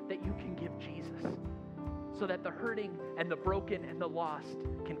hand that you can give Jesus so that the hurting and the broken and the lost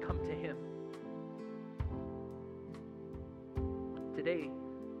can come to him? Today,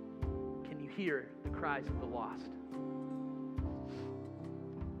 can you hear the cries of the lost?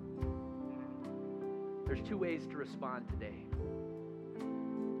 There's 2 ways to respond today.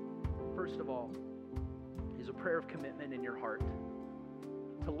 First of all, is a prayer of commitment in your heart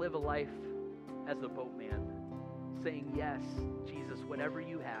to live a life as the boatman, saying, yes, Jesus, whatever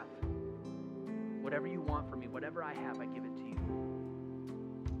you have, whatever you want from me, whatever I have, I give it to you.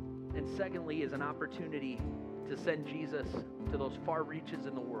 And secondly, is an opportunity to send Jesus to those far reaches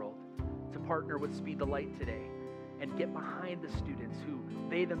in the world, to partner with Speed the Light today and get behind the students who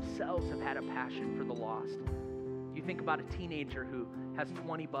they themselves have had a passion for the lost. You think about a teenager who has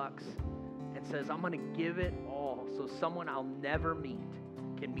 $20 and says, I'm going to give it all so someone I'll never meet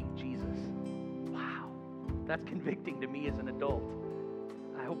can meet Jesus. Wow, that's convicting to me as an adult.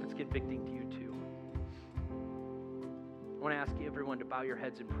 I hope it's convicting to you too. I want to ask everyone to bow your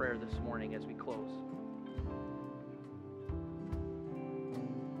heads in prayer this morning as we close.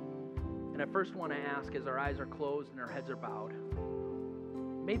 And I first want to ask, as our eyes are closed and our heads are bowed,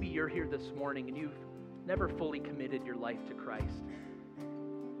 maybe you're here this morning and you've never fully committed your life to Christ.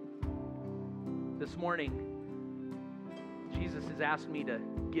 This morning, Jesus has asked me to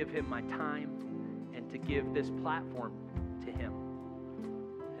give him my time and to give this platform to him.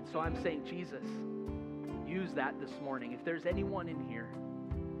 And so I'm saying, Jesus, use that this morning. If there's anyone in here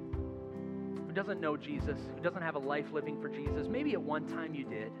who doesn't know Jesus, who doesn't have a life living for Jesus, maybe at one time you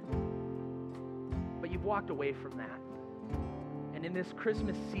did, but you've walked away from that. And in this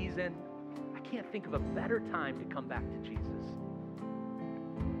Christmas season, I can't think of a better time to come back to Jesus.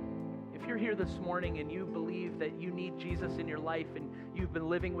 If you're here this morning and you believe that you need Jesus in your life and you've been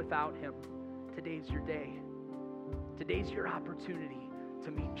living without him, today's your day. Today's your opportunity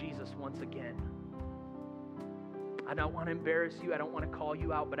to meet Jesus once again. I don't want to embarrass you. I don't want to call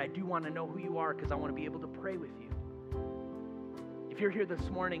you out, but I do want to know who you are because I want to be able to pray with you. If you're here this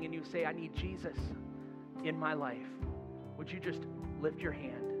morning and you say, I need Jesus in my life, would you just lift your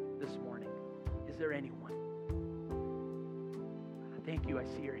hand this morning? Is there anyone? Thank you. I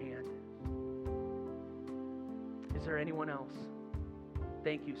see your hand. Is there anyone else?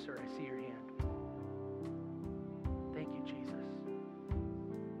 Thank you, sir. I see your hand. Thank you, Jesus.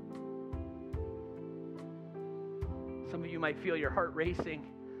 Some of you might feel your heart racing.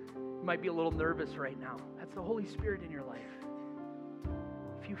 You might be a little nervous right now. That's the Holy Spirit in your life.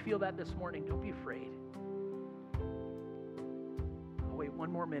 If you feel that this morning, don't be afraid. Oh, wait,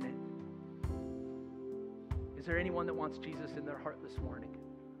 one more minute. Is there anyone that wants Jesus in their heart this morning?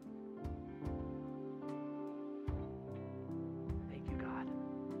 Thank you, God.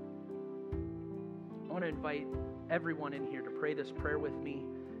 I want to invite everyone in here to pray this prayer with me.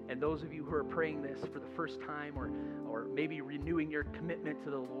 And those of you who are praying this for the first time or maybe renewing your commitment to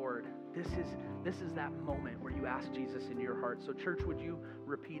the Lord, this is that moment where you ask Jesus in your heart. So church, would you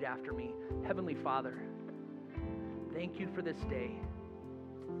repeat after me? Heavenly Father, thank you for this day.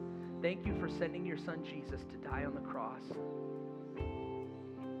 Thank you for sending your son Jesus to die on the cross.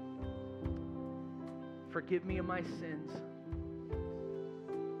 Forgive me of my sins.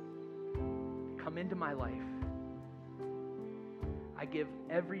 Come into my life. I give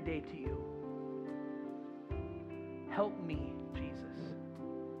every day to you. Help me, Jesus,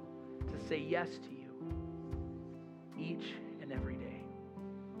 to say yes to you each and every day.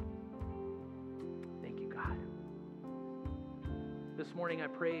 Thank you, God. This morning I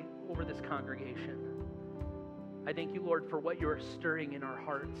pray over this congregation. I thank you, Lord, for what you are stirring in our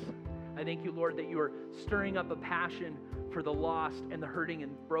hearts. I thank you, Lord, that you are stirring up a passion for the lost and the hurting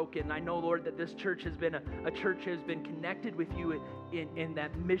and broken. I know, Lord, that this church has been a church that has been connected with you in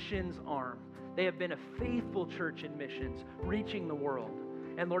that missions arm. They have been a faithful church in missions, reaching the world.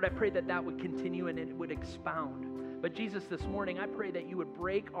 And Lord, I pray that that would continue and it would expound. But Jesus, this morning, I pray that you would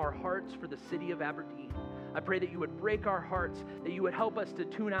break our hearts for the city of Aberdeen. I pray that you would break our hearts, that you would help us to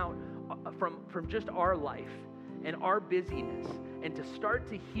tune out from just our life and our busyness and to start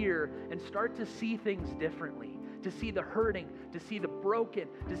to hear and start to see things differently, to see the hurting, to see the broken,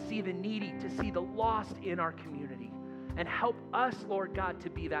 to see the needy, to see the lost in our community. And help us, Lord God, to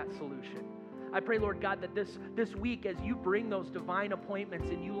be that solution. I pray, Lord God, that this week, as you bring those divine appointments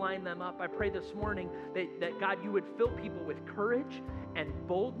and you line them up, I pray this morning that God, you would fill people with courage and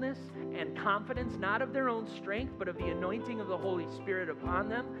boldness and confidence, not of their own strength, but of the anointing of the Holy Spirit upon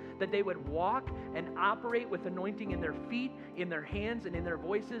them, that they would walk and operate with anointing in their feet, in their hands, and in their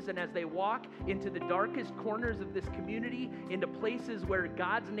voices. And as they walk into the darkest corners of this community, into places where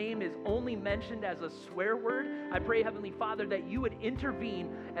God's name is only mentioned as a swear word, I pray, Heavenly Father, that you would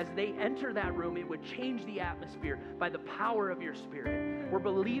intervene as they enter that room. It would change the atmosphere by the power of your Spirit. We're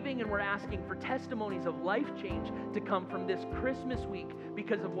believing and we're asking for testimonies of life change to come from this Christmas week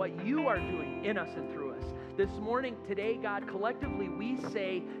because of what you are doing in us and through us. This morning, today, God, collectively, we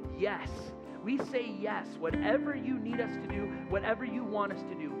say yes. We say yes. Whatever you need us to do, whatever you want us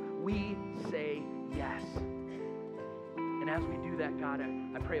to do, we say yes. And as we do that, God,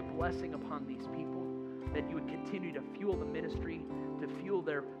 I pray a blessing upon these people, that you would continue to fuel the ministry, to fuel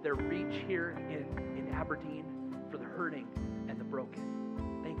their reach here in Aberdeen for the hurting and the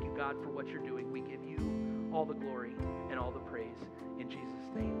broken. Thank you, God, for what you're doing. We give you all the glory and all the praise. In Jesus'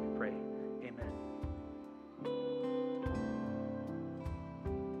 name we pray. Amen.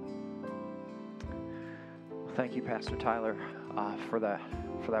 Well, thank you, Pastor Tyler, for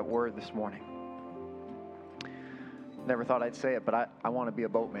that word this morning. Never thought I'd say it, but I want to be a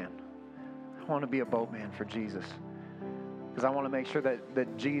boatman. I want to be a boatman for Jesus, because I want to make sure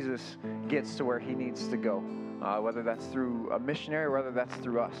that Jesus gets to where he needs to go, whether that's through a missionary, whether that's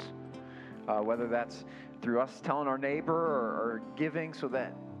through us, whether that's through us telling our neighbor or giving so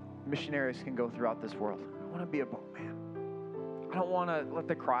that missionaries can go throughout this world. I want to be a boatman. I don't want to let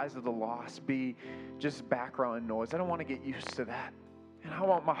the cries of the lost be just background noise. I don't want to get used to that. And I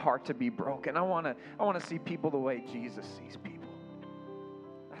want my heart to be broken. I want to see people the way Jesus sees people.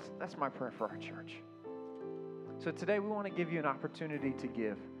 That's my prayer for our church. So today we want to give you an opportunity to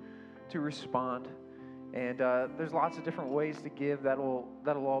give, to respond. And there's lots of different ways to give. That'll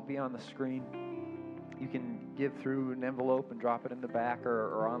all be on the screen. You can give through an envelope and drop it in the back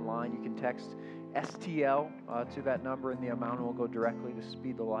or online. You can text STL to that number, and the amount will go directly to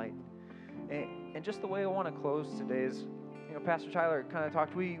Speed the Light. And just the way I want to close today is, Pastor Tyler kind of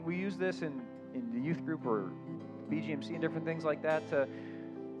talked, we use this in the youth group or BGMC and different things like that to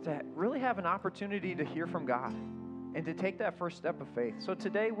really have an opportunity to hear from God and to take that first step of faith. So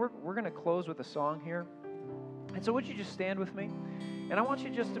today we're going to close with a song here. And so would you just stand with me? And I want you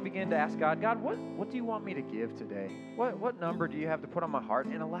just to begin to ask God, what do you want me to give today? What number do you have to put on my heart?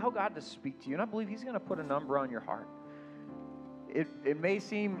 And allow God to speak to you. And I believe He's going to put a number on your heart. It may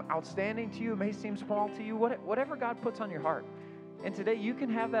seem outstanding to you. It may seem small to you. Whatever God puts on your heart. And today you can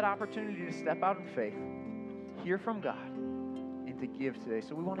have that opportunity to step out in faith, hear from God, and to give today.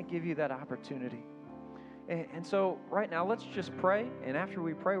 So we want to give you that opportunity. And so right now, let's just pray. And after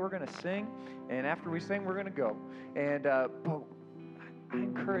we pray, we're going to sing. And after we sing, we're going to go. And but I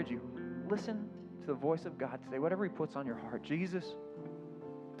encourage you, listen to the voice of God today, whatever He puts on your heart. Jesus,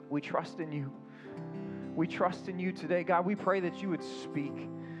 we trust in You. We trust in You today. God, we pray that You would speak.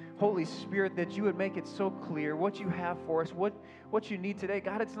 Holy Spirit, that You would make it so clear what You have for us, what You need today.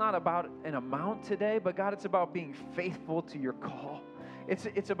 God, it's not about an amount today, but God, it's about being faithful to Your call.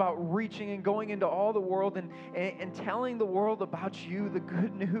 It's about reaching and going into all the world and telling the world about You, the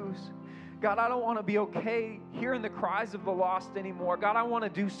good news. God, I don't want to be okay hearing the cries of the lost anymore. God, I want to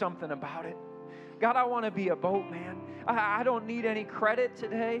do something about it. God, I want to be a boatman. I don't need any credit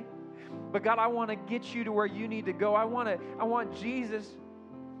today. But God, I want to get You to where You need to go. I want Jesus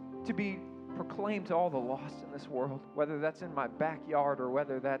to be proclaimed to all the lost in this world, whether that's in my backyard or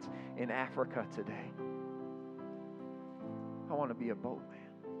whether that's in Africa today. I want to be a boatman.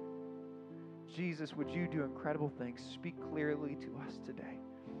 Jesus, would You do incredible things? Speak clearly to us today.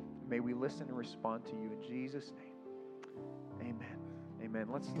 May we listen and respond to You in Jesus' name. Amen. Amen.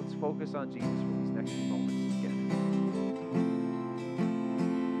 Let's focus on Jesus for these next few moments together.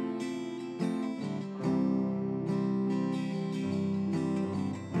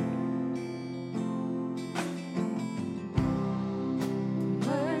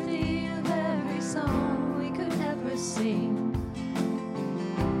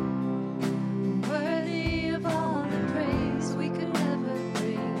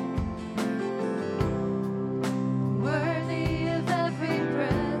 Worthy of every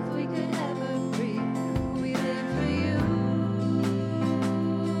breath we could ever breathe. We live for You.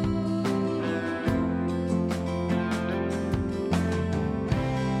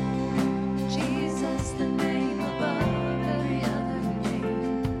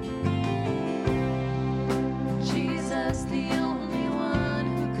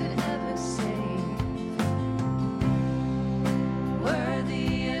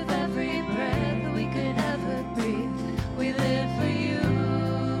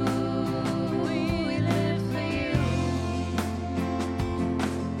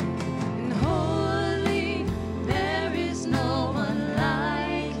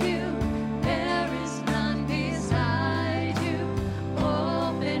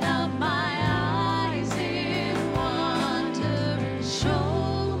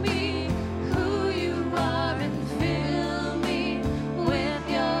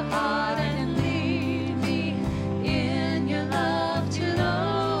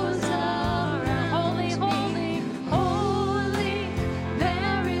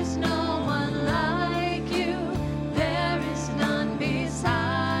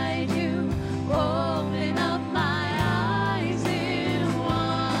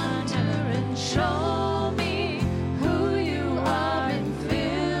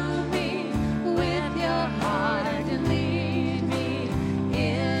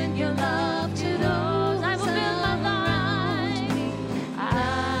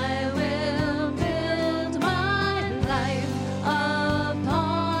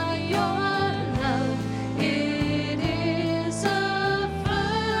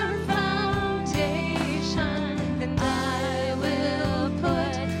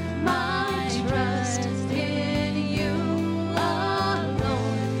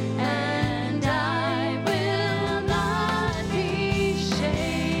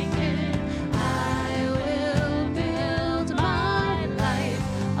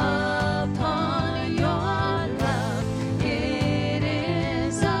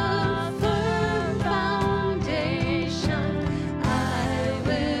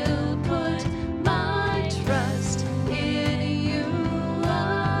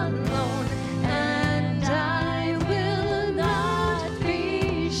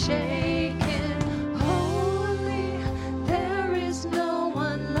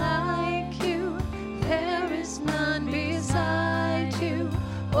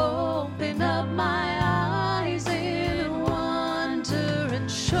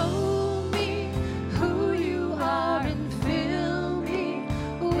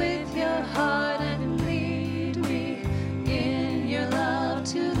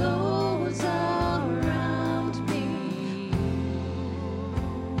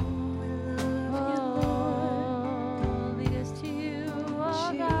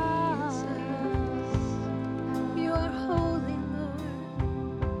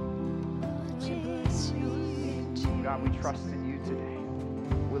 God, we trust in you today.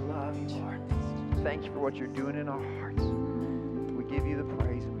 We love you, Lord. Thank you for what you're doing in our hearts. We give you the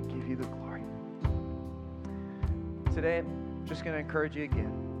praise and we give you the glory. Today, I'm just going to encourage you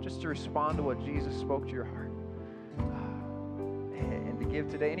again, just to respond to what Jesus spoke to your heart. And to give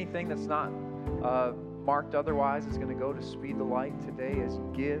today anything that's not marked otherwise is going to go to Speed the Light today as you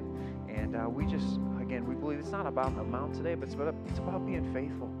give. And we just, again, we believe it's not about the amount today, but it's about being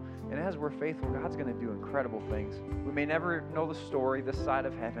faithful. And as we're faithful, God's going to do incredible things. We may never know the story this side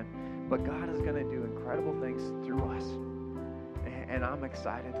of heaven, but God is going to do incredible things through us. And I'm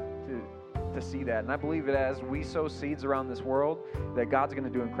excited to see that. And I believe that as we sow seeds around this world, that God's going to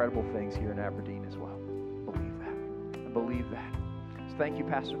do incredible things here in Aberdeen as well. Believe that. I believe that. So thank you,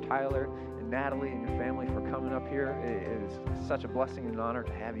 Pastor Tyler and Natalie and your family for coming up here. It is such a blessing and an honor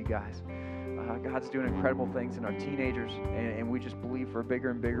to have you guys. God's doing incredible things in our teenagers, and we just believe for bigger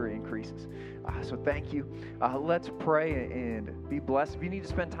and bigger increases. So thank you. Let's pray and be blessed. If you need to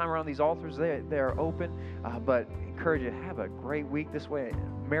spend time around these altars, they are open, but encourage you to have a great week this way.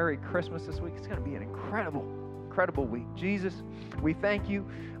 Merry Christmas this week. It's going to be an incredible week. Jesus, we thank you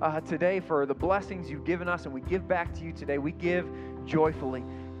today for the blessings you've given us, and we give back to you today. We give joyfully.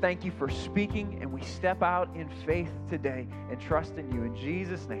 Thank you for speaking, and we step out in faith today and trust in you. In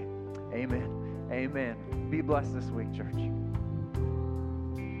Jesus' name, amen. Amen. Be blessed this week, church.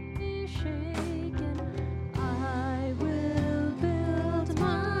 I will build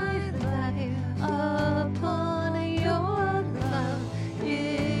my life upon your love.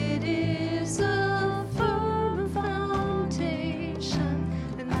 It is a firm foundation,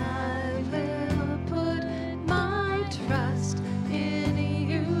 and I will put my trust in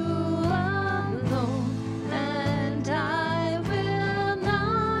you alone, and I will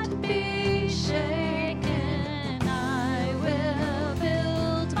not be shaken. I will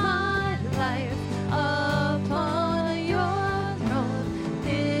build my life upon your throne.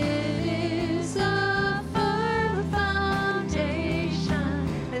 It is a firm foundation,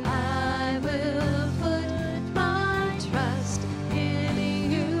 and I will put my trust in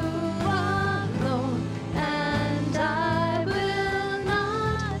you alone, and I will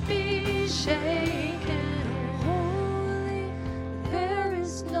not be shaken. Holy, there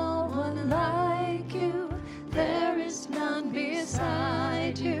is no one like you. There is none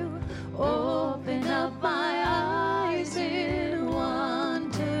beside you. Open up my eyes in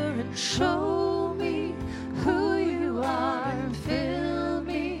wonder and show me who you are, and fill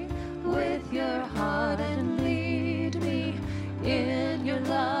me with your heart and lead me in your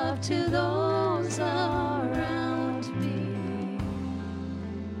love to the